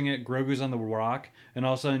watching it, Grogu's on the rock, and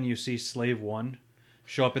all of a sudden you see Slave 1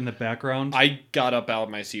 show up in the background. I got up out of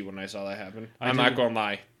my seat when I saw that happen. I'm did. not going to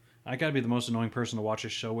lie. I gotta be the most annoying person to watch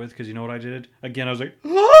this show with, because you know what I did? Again, I was like,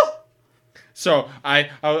 So I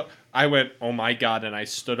went, oh my god, and I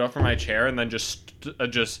stood up from my chair and then just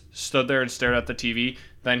stood there and stared at the TV.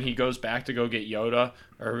 Then he goes back to go get Yoda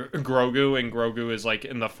or Grogu, and Grogu is like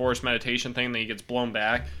in the forced meditation thing. Then he gets blown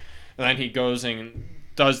back, and then he goes and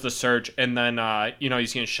does the search, and then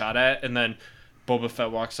he's getting shot at, and then Boba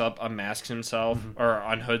Fett walks up, unmasks himself or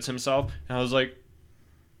unhoods himself, and I was like,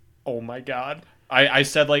 oh my god. I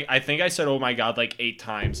said I think I said oh my god like 8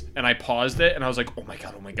 times, and I paused it and I was like, oh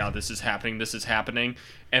my god, this is happening,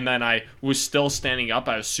 and then I was still standing up.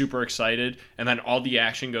 I was super excited, and then all the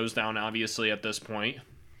action goes down obviously at this point.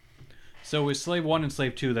 So with Slave 1 and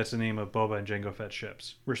Slave 2, that's the name of Boba and Jango Fett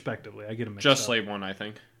ships, respectively. I get them mixed Just up. Slave 1, I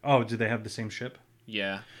think. Oh, do they have the same ship?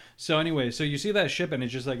 Yeah. So anyway, so you see that ship, and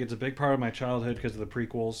it's just like, it's a big part of my childhood because of the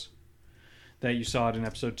prequels that you saw it in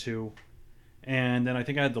episode 2. And then I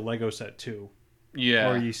think I had the Lego set too. Yeah.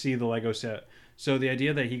 Or you see the Lego set. So the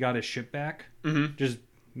idea that he got his ship back just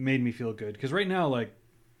made me feel good. Because right now, like,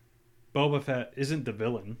 Boba Fett isn't the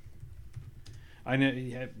villain. I know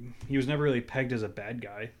he was never really pegged as a bad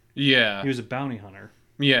guy. Yeah. He was a bounty hunter.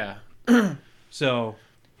 Yeah. So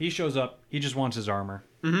he shows up. He just wants his armor.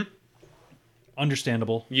 Mm-hmm.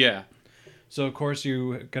 Understandable. Yeah. So of course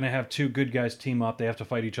you're gonna have 2 good guys team up. They have to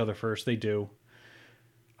fight each other first. They do.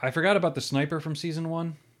 I forgot about the sniper from season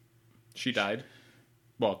 1. She died.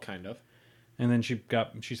 Well, kind of. And then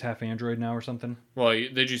she's half android now or something. Well,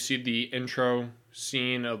 did you see the intro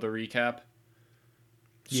scene of the recap?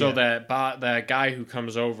 So Yeah. that guy who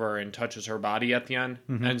comes over and touches her body at the end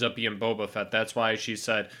ends up being Boba Fett. That's why she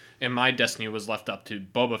said, and my destiny was left up to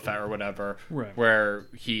Boba Fett or whatever, Right. where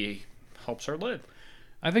he helps her live.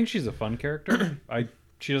 I think she's a fun character.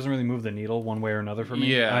 She doesn't really move the needle one way or another for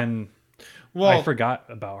me. Yeah. And Well, I forgot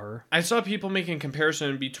about her. I saw people making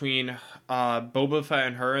comparison between Boba Fett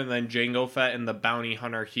and her, and then Jango Fett and the bounty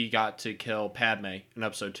hunter he got to kill Padme in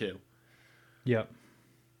episode 2. Yep.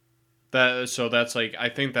 So that's like, I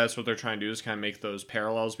think that's what they're trying to do, is kind of make those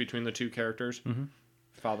parallels between the 2 characters,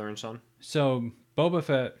 father and son. So Boba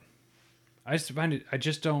Fett, I just find it. I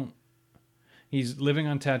just don't. He's living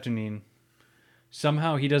on Tatooine.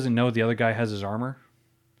 Somehow he doesn't know the other guy has his armor.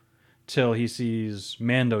 till he sees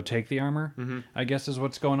Mando take the armor. I guess is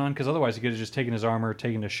what's going on, because otherwise he could have just taken his armor,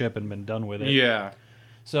 taken the ship, and been done with it. Yeah.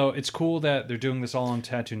 So it's cool that they're doing this all on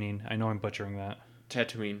Tatooine. I know I'm butchering that.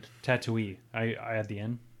 Tatooine. Tatooine. I had the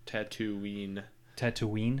N. Tatooine.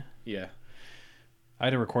 Tatooine. Yeah. I had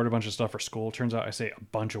to record a bunch of stuff for school. Turns out I say a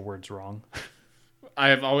bunch of words wrong. I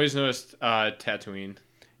have always noticed Tatooine.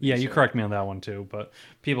 Yeah, you correct me on that one too, but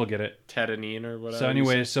people get it. Tatooine or whatever. So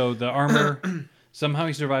anyway, so the armor, somehow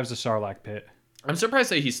he survives the Sarlacc pit. I'm surprised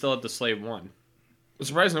that he's still at the Slave One. I'm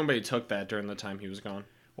surprised nobody took that during the time he was gone.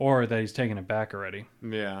 Or that he's taken it back already.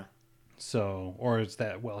 Yeah. So, or it's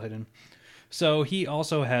that well hidden. So he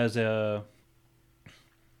also has a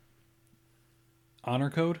honor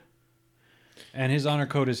code. And his honor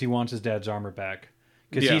code is he wants his dad's armor back.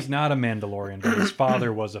 Because he's not a Mandalorian, but his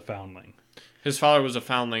father was a foundling. His father was a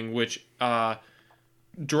foundling, which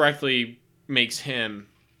directly makes him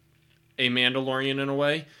a Mandalorian in a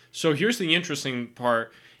way. So here's the interesting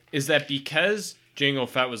part, is that because Jango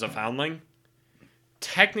Fett was a foundling,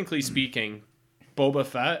 technically speaking, Boba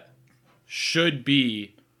Fett should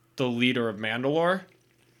be the leader of Mandalore.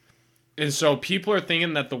 And so people are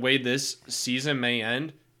thinking that the way this season may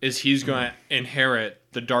end is he's going to inherit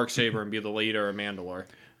the Darksaber and be the leader of Mandalore.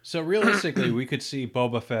 So realistically, we could see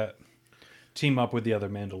Boba Fett team up with the other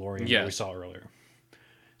Mandalorian that we Yes. saw earlier.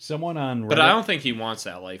 Someone on Reddit, But I don't think he wants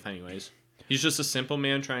that life anyways. He's just a simple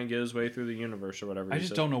man trying to get his way through the universe or whatever. I he just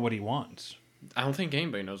said. don't know what he wants. I don't think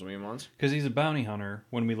anybody knows what he wants. Because he's a bounty hunter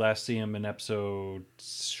when we last see him in episode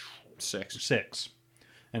 6.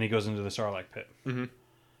 and he goes into the Sarlacc pit. Mm-hmm.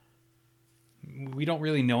 We don't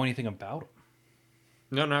really know anything about him.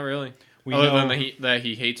 No, not really. We Other know than that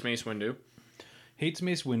he hates Mace Windu. hates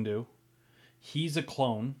Mace Windu. He's a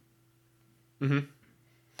clone.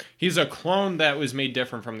 He's a clone that was made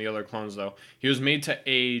different from the other clones, though. He was made to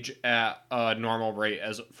age at a normal rate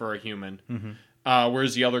as for a human,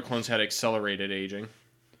 whereas the other clones had accelerated aging,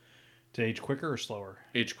 To age quicker or slower?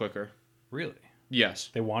 age quicker. Really? Yes.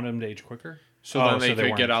 They wanted him to age quicker? So then they could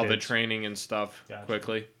weren't get out the kids. training and stuff Gotcha.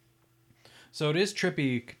 quickly. So it is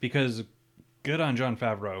trippy because good on Jon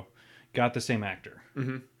Favreau got the same actor.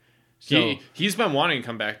 So He's been wanting to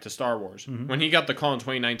come back to Star Wars. When he got the call in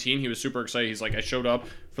 2019, he was super excited. He's like, I showed up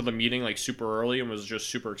for the meeting like super early and was just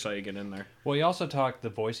super excited to get in there. well, he also talked the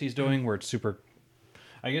voice he's doing where it's super.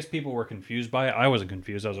 I guess people were confused by it. I wasn't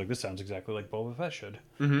confused. I was like, this sounds exactly like Boba Fett should.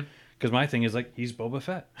 Because my thing is like he's Boba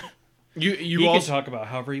Fett. You He also can talk about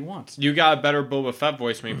however he wants. you got a better Boba Fett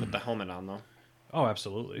voice when you put the helmet on though. Oh,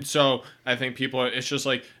 absolutely. So I think people, it's just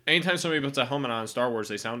like anytime somebody puts a helmet on in Star Wars,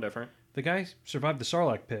 they sound different. The guy survived the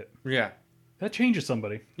Sarlacc pit. Yeah. That changes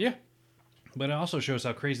somebody. Yeah. But it also shows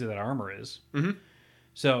how crazy that armor is.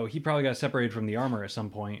 So he probably got separated from the armor at some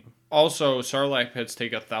point. Also, Sarlacc pits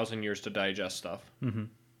take 1,000 years to digest stuff.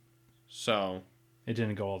 So, It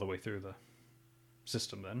didn't go all the way through the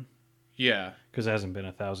system then. yeah. Because it hasn't been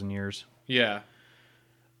 1,000 years. Yeah.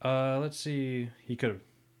 Let's see. He could have.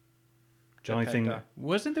 The only Jetpack thing. guy.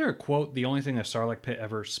 Wasn't there a quote? The only thing the Sarlacc pit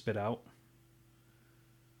ever spit out?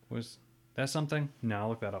 Was that something? No, I'll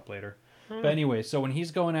look that up later. But anyway, so when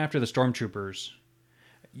he's going after the stormtroopers,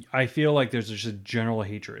 I feel like there's just a general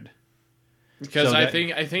hatred. Because So I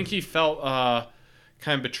that- think he felt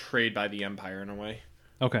kind of betrayed by the Empire in a way.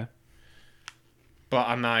 Okay. But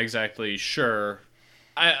I'm not exactly sure.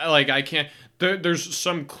 I can't. There's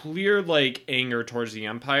some clear like anger towards the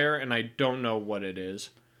Empire, and I don't know what it is.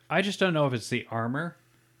 I just don't know if it's the armor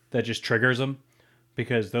that just triggers him,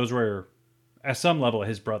 because those were, at some level,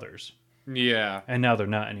 his brothers, Yeah. and now they're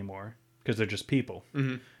not anymore because they're just people.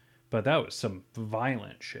 But that was some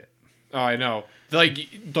violent shit. Oh, I know. Like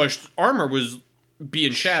the armor was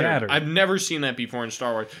being shattered. Shattered. I've never seen that before in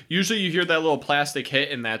Star Wars. Usually, you hear that little plastic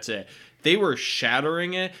hit, and that's it. They were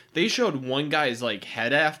shattering it. They showed one guy's like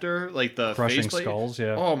head after, like the Crushing faceplate. skulls,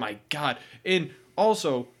 yeah. Oh my god! And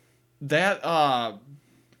also that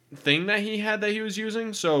thing that he had that he was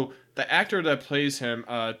using. So the actor that plays him,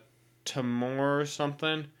 Timur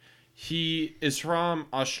something, he is from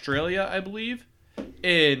Australia, I believe.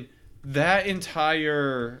 And that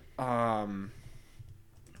entire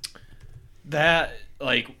that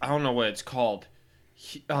like I don't know what it's called.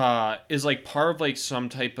 Is like part of like some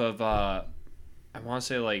type of I want to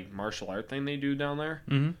say like martial art thing they do down there.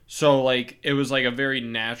 Mm-hmm. So like it was like a very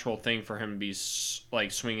natural thing for him to be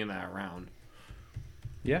like swinging that around.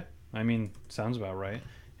 Yeah, I mean, sounds about right.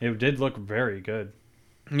 It did look very good.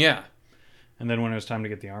 Yeah, And then when it was time to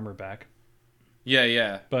get the armor back.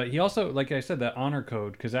 yeah. But he also, like I said, that honor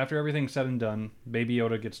code, because after everything's said and done, Baby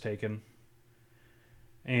Yoda gets taken.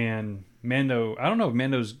 And Mando, I don't know if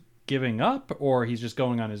Mando's giving up or he's just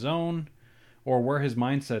going on his own or where his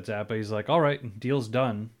mindset's at, but he's like, all right, deal's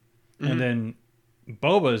done. And then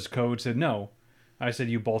Boba's code said no. I said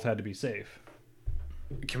you both had to be safe.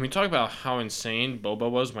 Can we talk about how insane Boba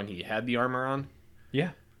was when he had the armor on?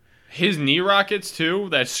 Yeah. His knee rockets, too,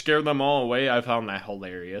 that scared them all away. I found that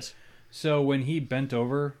hilarious. So when he bent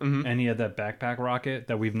over and he had that backpack rocket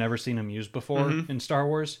that we've never seen him use before in Star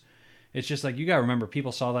Wars, it's just like, you got to remember,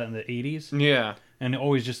 people saw that in the 80s. Yeah. And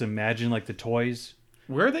always just imagine, like, the toys.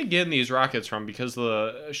 Where are they getting these rockets from? Because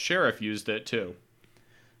the sheriff used it, too.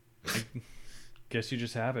 Guess you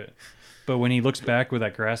just have it. But when he looks back with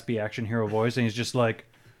that graspy action hero voice, and he's just like,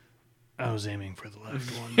 I was aiming for the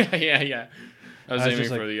left one. yeah. I was aiming just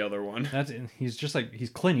for like, the other one. He's just like, he's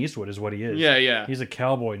Clint Eastwood is what he is. Yeah. He's a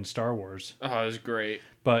cowboy in Star Wars. Oh, it was great.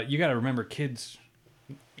 But you got to remember,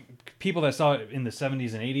 people that saw it in the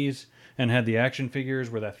 70s and 80s and had the action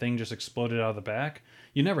figures where that thing just exploded out of the back,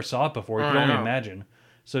 you never saw it before. You could only imagine.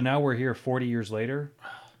 So now we're here 40 years later.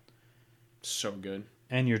 So good.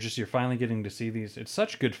 And you're finally getting to see these. It's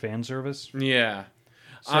such good fan service. Yeah.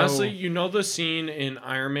 So, honestly, you know the scene in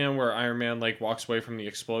Iron Man where Iron Man like walks away from the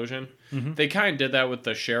explosion? They kind of did that with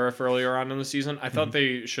the sheriff earlier on in the season. I thought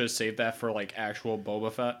they should have saved that for like actual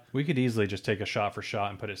Boba Fett. we could easily just take a shot for shot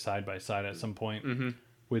and put it side by side at some point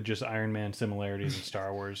with just Iron Man similarities in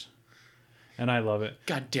Star Wars. And I love it.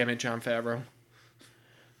 God damn it, Jon Favreau.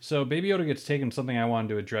 So Baby Yoda gets taken. Something I wanted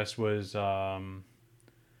to address was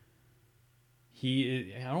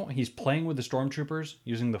he's playing with the stormtroopers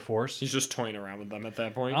using the Force. He's just toying around with them at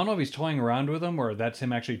that point. I don't know if he's toying around with them or that's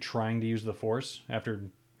him actually trying to use the Force after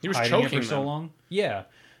He was hiding it choking for so them. long. Yeah.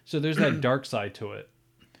 So there's that dark side to it.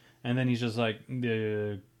 And then he's just like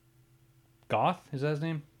the Goth, is that his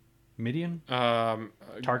name? Midian?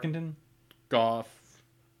 Tarkenton? Goff.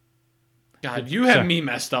 God, you have me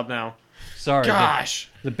messed up now. Sorry. Gosh.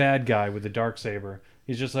 The bad guy with the dark saber.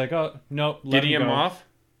 He's just like, oh, nope. Let Gideon him go. Moff?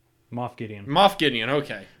 Moff Gideon. Moff Gideon,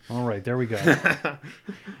 okay. All right, there we go.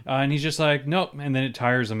 And he's just like, nope. And then it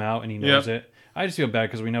tires him out and he knows it. I just feel bad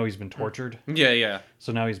because we know he's been tortured. Yeah.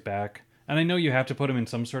 So now he's back. And I know you have to put him in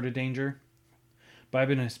some sort of danger. But I've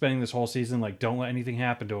been spending this whole season like, don't let anything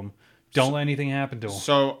happen to him. Don't let anything happen to him.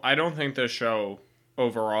 So I don't think this show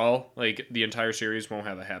overall, like the entire series, won't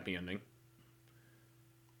have a happy ending.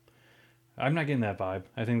 I'm not getting that vibe.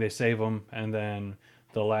 I think they save him, and then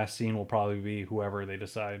the last scene will probably be whoever they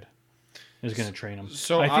decide is going to train him.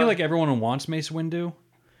 So I feel like everyone wants Mace Windu.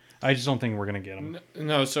 I just don't think we're going to get him.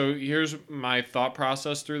 No, so here's my thought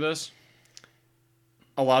process through this.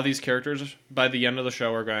 A lot of these characters, by the end of the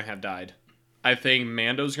show, are going to have died. I think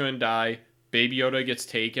Mando's going to die, Baby Yoda gets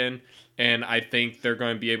taken, and I think they're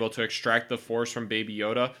going to be able to extract the Force from Baby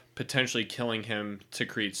Yoda, potentially killing him to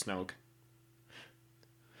create Snoke.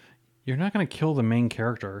 You're not going to kill the main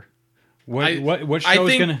character. What's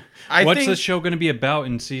the show going to be about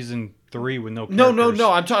in season 3 with no characters?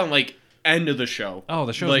 No. I'm talking like end of the show. Oh,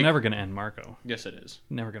 the show's never going to end, Marco. Yes, it is.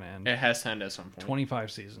 Never going to end. It has to end at some point.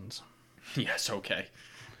 25 seasons. Yes, okay.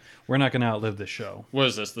 We're not going to outlive this show. What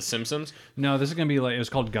is this, The Simpsons? No, this is going to be like, it was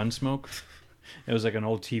called Gunsmoke. It was like an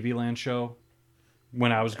old TV Land show.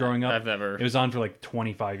 When I was growing up, it was on for like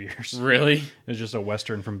 25 years. Really? It was just a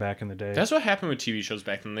Western from back in the day. That's what happened with TV shows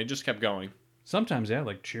back then. They just kept going. Sometimes, yeah,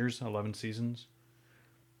 like Cheers, 11 seasons.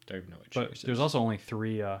 I don't know what But there's also only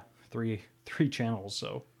three channels,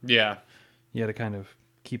 so yeah, you had to kind of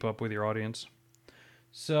keep up with your audience.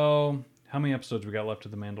 So, how many episodes we got left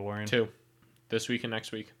of The Mandalorian? 2. This week and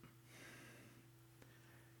next week.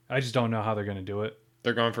 I just don't know how they're going to do it.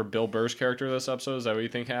 They're going for Bill Burr's character this episode. Is that what you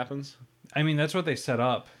think happens? I mean, that's what they set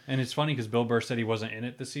up. And it's funny because Bill Burr said he wasn't in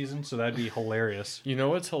it this season, so that'd be hilarious. You know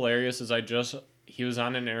what's hilarious is he was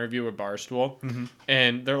on an interview with Barstool,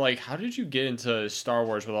 and they're like, how did you get into Star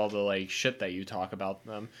Wars with all the like shit that you talk about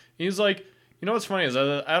them? And he's like, you know what's funny is I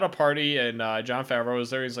was at a party, and Jon Favreau was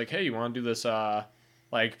there. He's like, hey, you want to do this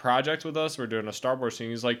like project with us? We're doing a Star Wars thing.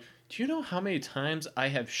 He's like, do you know how many times I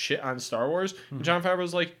have shit on Star Wars? And Jon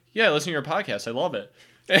Favreau's like, yeah, listen to your podcast. I love it.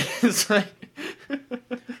 And it's like...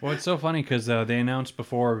 Well, it's so funny because they announced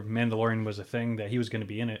before Mandalorian was a thing that he was going to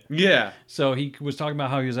be in it. Yeah. So he was talking about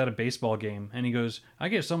how he was at a baseball game, and he goes, I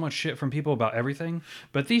get so much shit from people about everything,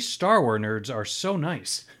 but these Star Wars nerds are so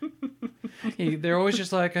nice. They're always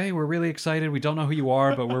just like, hey, we're really excited. We don't know who you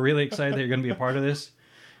are, but we're really excited that you're going to be a part of this.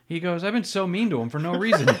 He goes, I've been so mean to him for no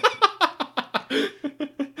reason.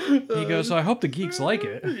 He goes, so I hope the geeks like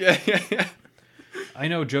it. Yeah. I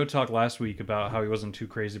know Joe talked last week about how he wasn't too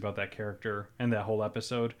crazy about that character and that whole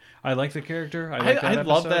episode. I like the character. I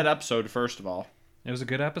love that episode, first of all. It was a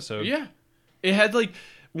good episode. Yeah. It had, like,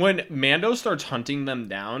 when Mando starts hunting them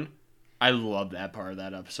down, I love that part of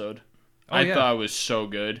that episode. I thought it was so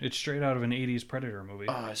good. It's straight out of an 80s Predator movie.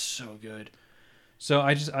 Oh, it's so good. So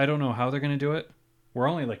I don't know how they're going to do it. We're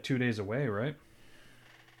only like 2 days away, right?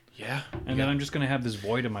 Yeah. And then I'm just going to have this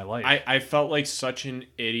void in my life. I felt like such an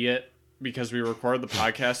idiot because we recorded the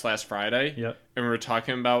podcast last Friday. Yep. And we were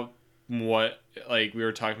talking about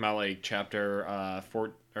chapter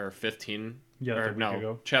 4 or 15. Yeah, or no,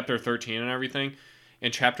 ago. chapter 13 and everything.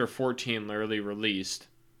 And chapter 14 literally released.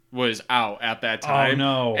 Was out at that time.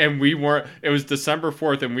 Oh, no. And it was December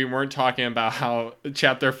 4th, and we weren't talking about how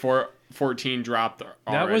chapter 14 dropped already.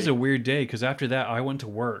 That was a weird day, because after that, I went to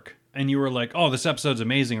work, and you were like, oh, this episode's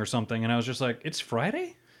amazing or something, and I was just like, it's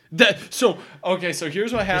Friday? So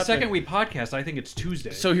here's what happened. The second we podcast, I think it's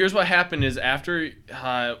Tuesday. So here's what happened is after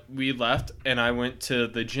we left, and I went to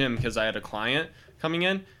the gym because I had a client coming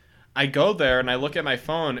in, I go there and I look at my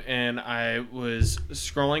phone and I was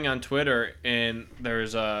scrolling on Twitter and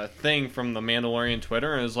there's a thing from the Mandalorian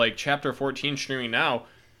Twitter and it was like chapter 14 streaming now.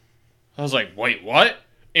 I was like, wait, what?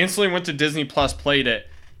 Instantly went to Disney Plus, played it,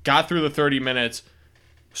 got through the 30 minutes,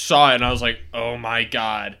 saw it, and I was like, oh my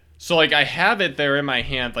God. So like I have it there in my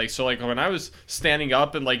hand. Like, so like when I was standing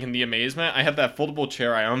up and like in the amazement, I had that foldable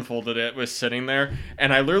chair, I unfolded it, was sitting there,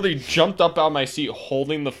 and I literally jumped up out of my seat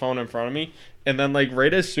holding the phone in front of me. And then like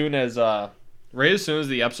right as soon as the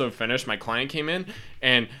episode finished, my client came in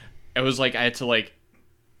and it was like I had to like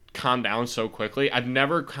calm down so quickly. I've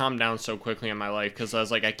never calmed down so quickly in my life because I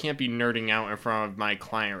was like, I can't be nerding out in front of my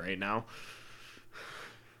client right now.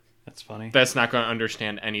 That's funny. That's not going to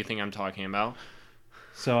understand anything I'm talking about.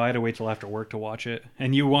 So I had to wait till after work to watch it.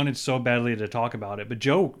 And you wanted so badly to talk about it. But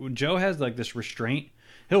Joe has like this restraint.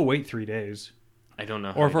 He'll wait 3 days. I don't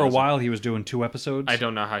know. Or for a while he was doing 2 episodes. I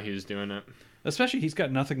don't know how he was doing it. Especially he's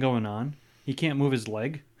got nothing going on. He can't move his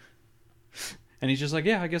leg. And he's just like,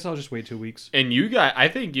 yeah, I guess I'll just wait 2 weeks. And I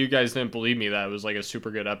think you guys didn't believe me that it was like a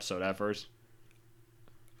super good episode at first.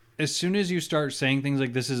 As soon as you start saying things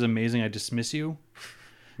like, this is amazing, I dismiss you.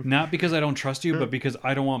 Not because I don't trust you, but because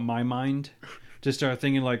I don't want my mind to start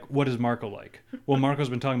thinking like, what is Marco like? Well, Marco's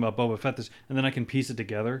been talking about Boba Fett this, and then I can piece it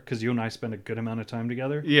together because you and I spend a good amount of time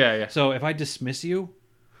together. Yeah. So if I dismiss you,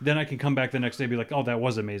 then I can come back the next day and be like, oh, that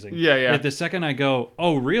was amazing. Yeah. If the second I go,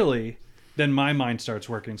 oh, really? Then my mind starts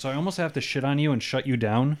working. So I almost have to shit on you and shut you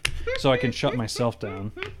down so I can shut myself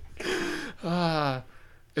down.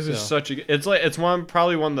 It's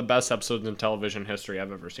probably one of the best episodes in television history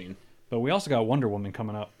I've ever seen. But we also got Wonder Woman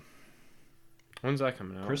coming up. When's that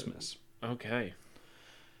coming out? Christmas. Okay.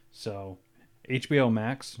 So HBO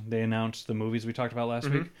Max, they announced the movies we talked about last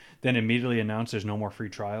week, then immediately announced there's no more free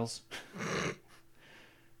trials.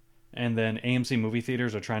 And then AMC movie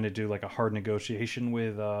theaters are trying to do like a hard negotiation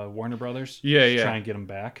with Warner Brothers. Yeah. Try and get them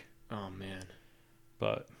back. Oh, man.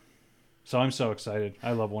 So I'm so excited.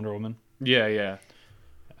 I love Wonder Woman. Yeah.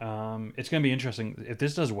 It's going to be interesting. If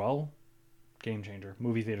this does well, game changer.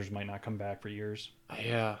 Movie theaters might not come back for years.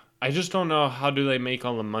 Yeah. I just don't know how do they make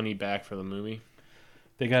all the money back for the movie.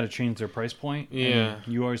 They got to change their price point. Yeah. And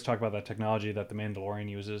you always talk about that technology that the Mandalorian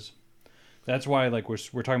uses. That's why like we're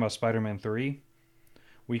talking about Spider-Man 3.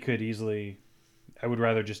 We could easily... I would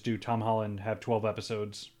rather just do Tom Holland have 12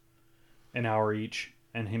 episodes, an hour each,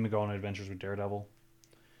 and him go on adventures with Daredevil.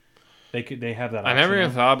 They have that option. I never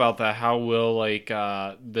even thought about that. How will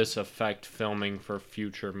this affect filming for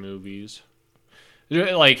future movies?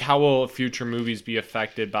 Like, how will future movies be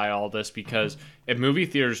affected by all this? Because if movie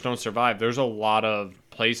theaters don't survive, there's a lot of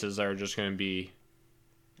places that are just going to be...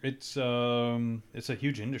 It's a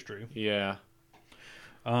huge industry. Yeah.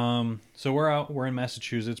 So we're in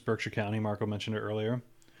Massachusetts, Berkshire County. Marco mentioned it earlier.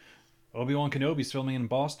 Obi-Wan Kenobi's filming in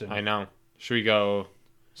Boston. I know. Should we go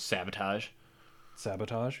sabotage?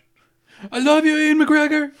 Sabotage? I love you, Ian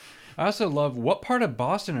McGregor! I also love, what part of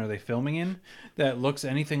Boston are they filming in that looks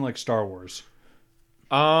anything like Star Wars?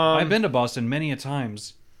 I've been to Boston many a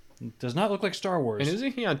times. It does not look like Star Wars. And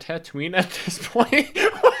isn't he on Tatooine at this point?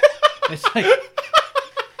 It's like...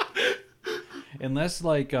 Unless,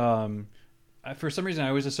 like, for some reason I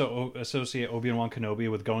always associate Obi-Wan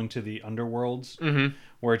Kenobi with going to the underworlds,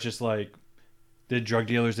 where it's just like the drug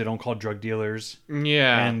dealers they don't call drug dealers,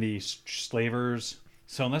 and the slavers.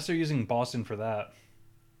 So unless they're using Boston for that,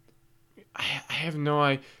 I have no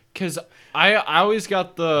idea. Because I always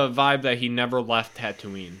got the vibe that he never left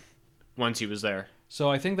Tatooine once he was there.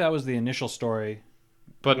 So I think that was the initial story.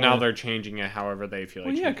 But now they're changing it however they feel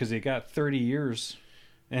like. Well, yeah, because he got 30 years.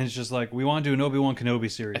 And it's just like, we want to do an Obi-Wan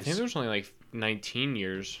Kenobi series. I think there's only like 19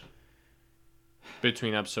 years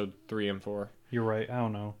between episode 3 and 4. You're right. I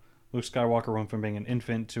don't know. Luke Skywalker went from being an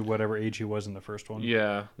infant to whatever age he was in the first one.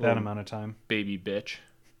 Yeah. That amount of time. Baby bitch.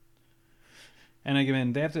 And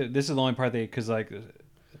again, they have to... This is the only part because like...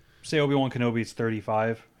 say Obi-Wan Kenobi's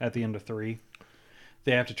 35 at the end of 3,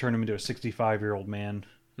 they have to turn him into a 65-year-old man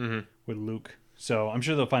with Luke. So I'm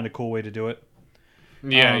sure they'll find a cool way to do it.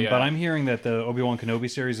 Yeah. But I'm hearing that the Obi-Wan Kenobi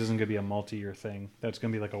series isn't going to be a multi-year thing. That's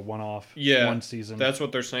going to be like a one-off, one season. That's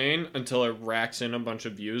what they're saying until it racks in a bunch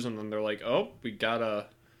of views, and then they're like, oh, we gotta...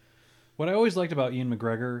 What I always liked about Ian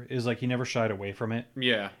McGregor is like he never shied away from it.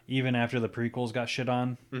 Yeah. Even after the prequels got shit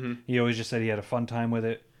on, he always just said he had a fun time with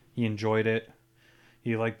it. He enjoyed it.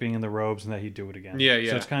 He liked being in the robes and that he'd do it again. Yeah.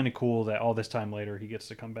 So it's kind of cool that all this time later he gets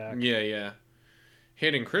to come back. Yeah.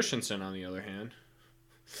 Hayden Christensen, on the other hand...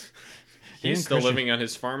 He's still living on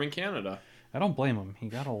his farm in Canada. I don't blame him. He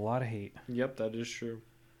got a lot of hate. Yep, that is true.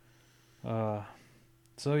 So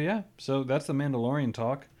that's the Mandalorian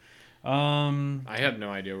talk. I had no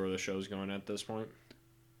idea where the show's going at this point.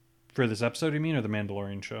 For this episode, you mean, or the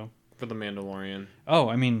Mandalorian show? For the Mandalorian. Oh,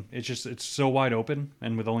 I mean, it's so wide open,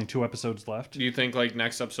 and with only 2 episodes left. Do you think like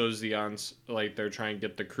next episode is like they're trying to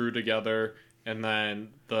get the crew together, and then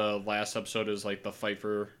the last episode is like the fight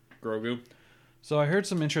for Grogu? So I heard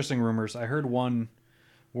some interesting rumors. I heard one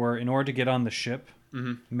where in order to get on the ship,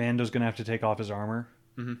 Mando's going to have to take off his armor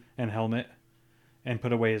and helmet and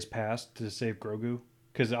put away his past to save Grogu.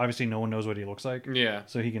 Because obviously no one knows what he looks like. Yeah.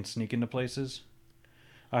 So he can sneak into places.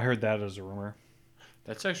 I heard that as a rumor.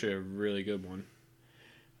 That's actually a really good one.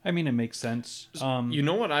 I mean, it makes sense. You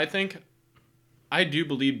know what I think? I do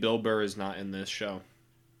believe Bill Burr is not in this show.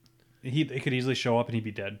 They could easily show up and he'd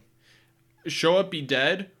be dead. Show up, be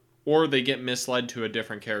dead, or they get misled to a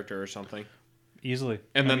different character or something. Easily.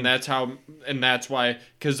 And then that's why,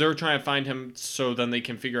 because they're trying to find him so then they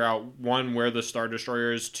can figure out, 1, where the Star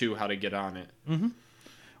Destroyer is, 2, how to get on it. Mm-hmm.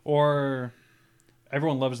 Or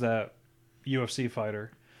everyone loves that UFC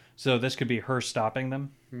fighter. So this could be her stopping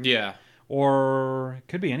them. Yeah. Or it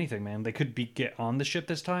could be anything, man. They could get on the ship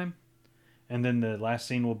this time. And then the last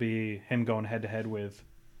scene will be him going head-to-head with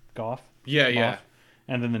Goff. Yeah.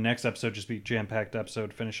 And then the next episode just be jam-packed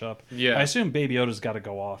episode, finish up. Yeah. I assume Baby Yoda's got to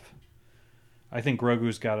go off. I think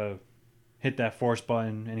Grogu's got to hit that force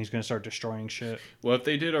button, and he's going to start destroying shit. Well, if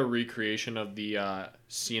they did a recreation of the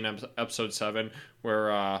scene in episode 7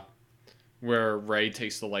 where Rey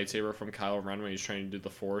takes the lightsaber from Kylo Ren when he's trying to do the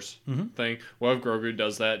Force thing, what if Grogu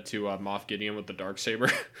does that to Moff Gideon with the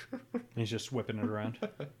Darksaber? He's just whipping it around.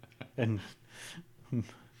 And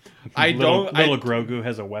little Grogu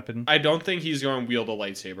has a weapon. I don't think he's going to wield a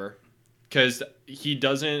lightsaber because he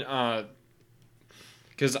doesn't.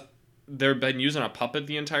 Because they've been using a puppet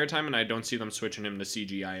the entire time, and I don't see them switching him to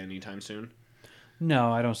CGI anytime soon.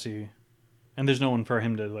 No, I don't see. And there's no one for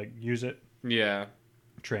him to use it. Yeah.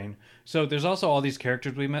 Train. So there's also all these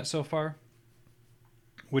characters we met so far.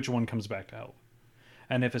 Which one comes back to help?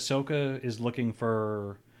 And if Ahsoka is looking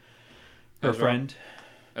for her friend,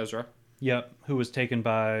 Ezra. Yep, who was taken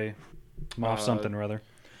by Moff something or other.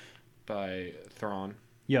 By Thrawn.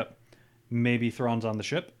 Yep. Maybe Thrawn's on the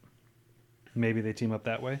ship. Maybe they team up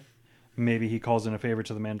that way. Maybe he calls in a favor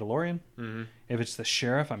to the Mandalorian. Mm-hmm. If it's the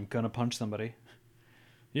sheriff, I'm gonna punch somebody.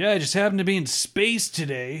 Yeah, I just happened to be in space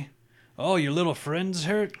today. Oh, your little friend's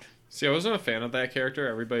hurt? See, I wasn't a fan of that character.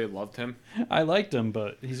 Everybody loved him. I liked him,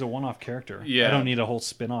 but he's a one-off character. Yeah. I don't need a whole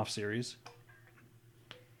spin-off series.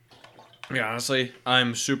 Yeah, honestly,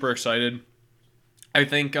 I'm super excited. I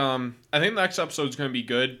think the next episode's going to be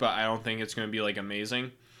good, but I don't think it's going to be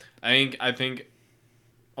amazing. I think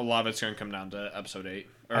a lot of it's going to come down to episode 8.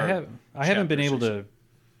 I haven't been able to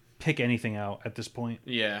pick anything out at this point.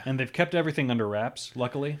 Yeah. And they've kept everything under wraps,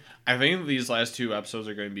 luckily. I think these last 2 episodes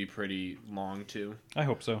are going to be pretty long too. I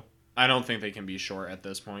hope so. I don't think they can be short at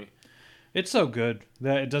this point. It's so good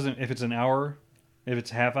that it doesn't. If it's an hour, if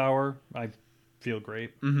it's half hour, I feel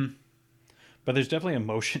great. Mm-hmm. But there's definitely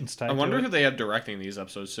emotions tied to it. I wonder who they have directing these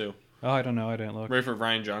episodes too. Oh, I don't know. I didn't look. Ready for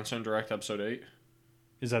Ryan Johnson to direct episode 8?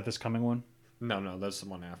 Is that this coming one? No, that's the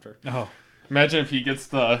one after. Oh. Imagine if he gets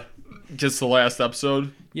the last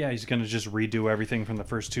episode. Yeah, he's gonna just redo everything from the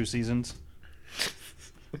first 2 seasons.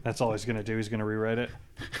 That's all he's gonna do. He's gonna rewrite it.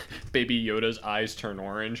 Baby Yoda's eyes turn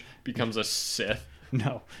orange, becomes a Sith.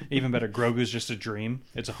 No, even better. Grogu's just a dream.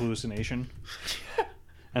 It's a hallucination.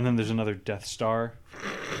 And then there's another Death Star.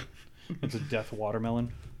 It's a Death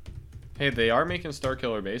Watermelon. Hey, they are making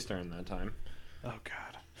Starkiller Base during that time. Oh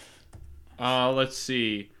God. Let's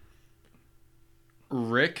see.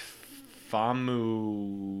 Rick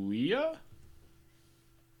Famuyiwa?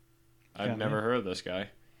 I've never heard of this guy.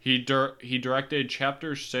 He directed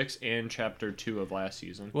Chapter 6 and Chapter 2 of last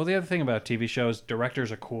season. Well, the other thing about TV shows,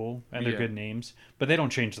 directors are cool and they're good names, but they don't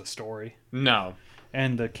change the story. No.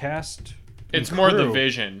 And the cast... It's more the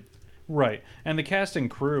vision. Right. And the cast and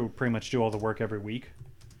crew pretty much do all the work every week.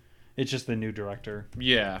 It's just the new director.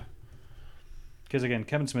 Yeah. Because again,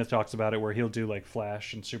 Kevin Smith talks about it where he'll do like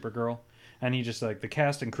Flash and Supergirl, and he just like the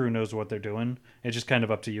cast and crew knows what they're doing. It's just kind of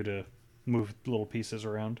up to you to move little pieces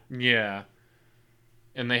around. Yeah.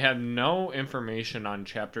 And they have no information on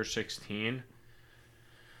Chapter 16.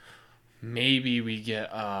 Maybe we get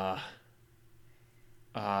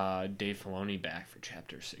Dave Filoni back for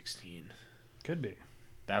Chapter 16. Could be.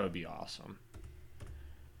 That would be awesome.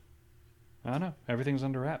 I don't know. Everything's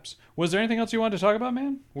under wraps. Was there anything else you wanted to talk about,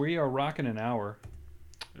 man? We are rocking an hour.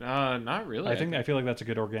 Not really. I feel like that's a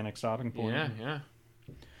good organic stopping point. Yeah.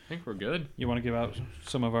 I think we're good. You want to give out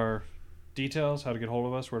some of our details, how to get hold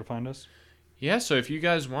of us, where to find us? Yeah, so if you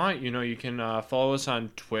guys want, you can follow us on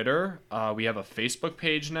Twitter. We have a Facebook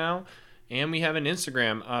page now, and we have an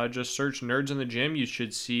Instagram. Just search Nerds in the Gym. You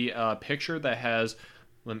should see a picture that has...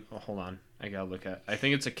 hold on. I gotta look at... I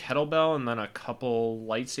think it's a kettlebell and then a couple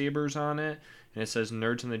lightsabers on it, and it says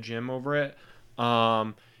Nerds in the Gym over it.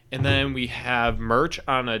 And then we have merch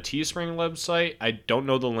on a Teespring website. I don't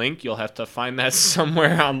know the link. You'll have to find that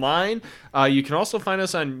somewhere online. You can also find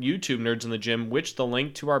us on YouTube, Nerds in the Gym, which the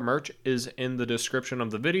link to our merch is in the description of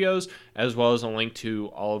the videos, as well as a link to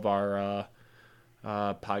all of our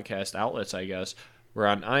podcast outlets, I guess. We're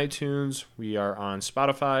on iTunes. We are on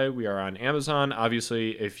Spotify. We are on Amazon.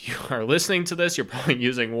 Obviously, if you are listening to this, you're probably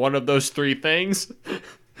using one of those three things.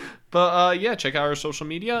 But yeah, check out our social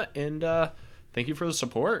media, and thank you for the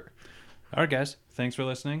support. All right, guys. Thanks for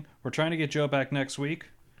listening. We're trying to get Joe back next week.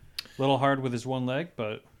 A little hard with his one leg,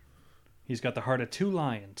 but he's got the heart of 2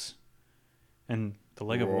 lions and the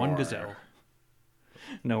leg of 1 gazelle.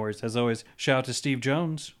 No worries. As always, shout out to Steve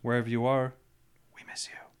Jones, wherever you are. We miss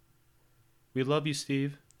you. We love you,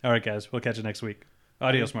 Steve. All right, guys. We'll catch you next week.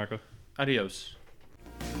 Adios, Marco. Adios.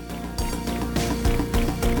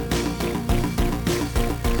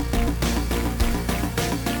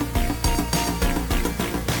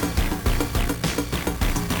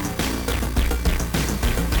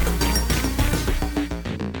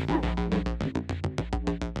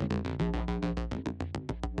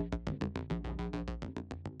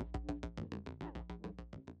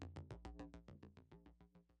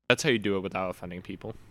 That's how you do it without offending people.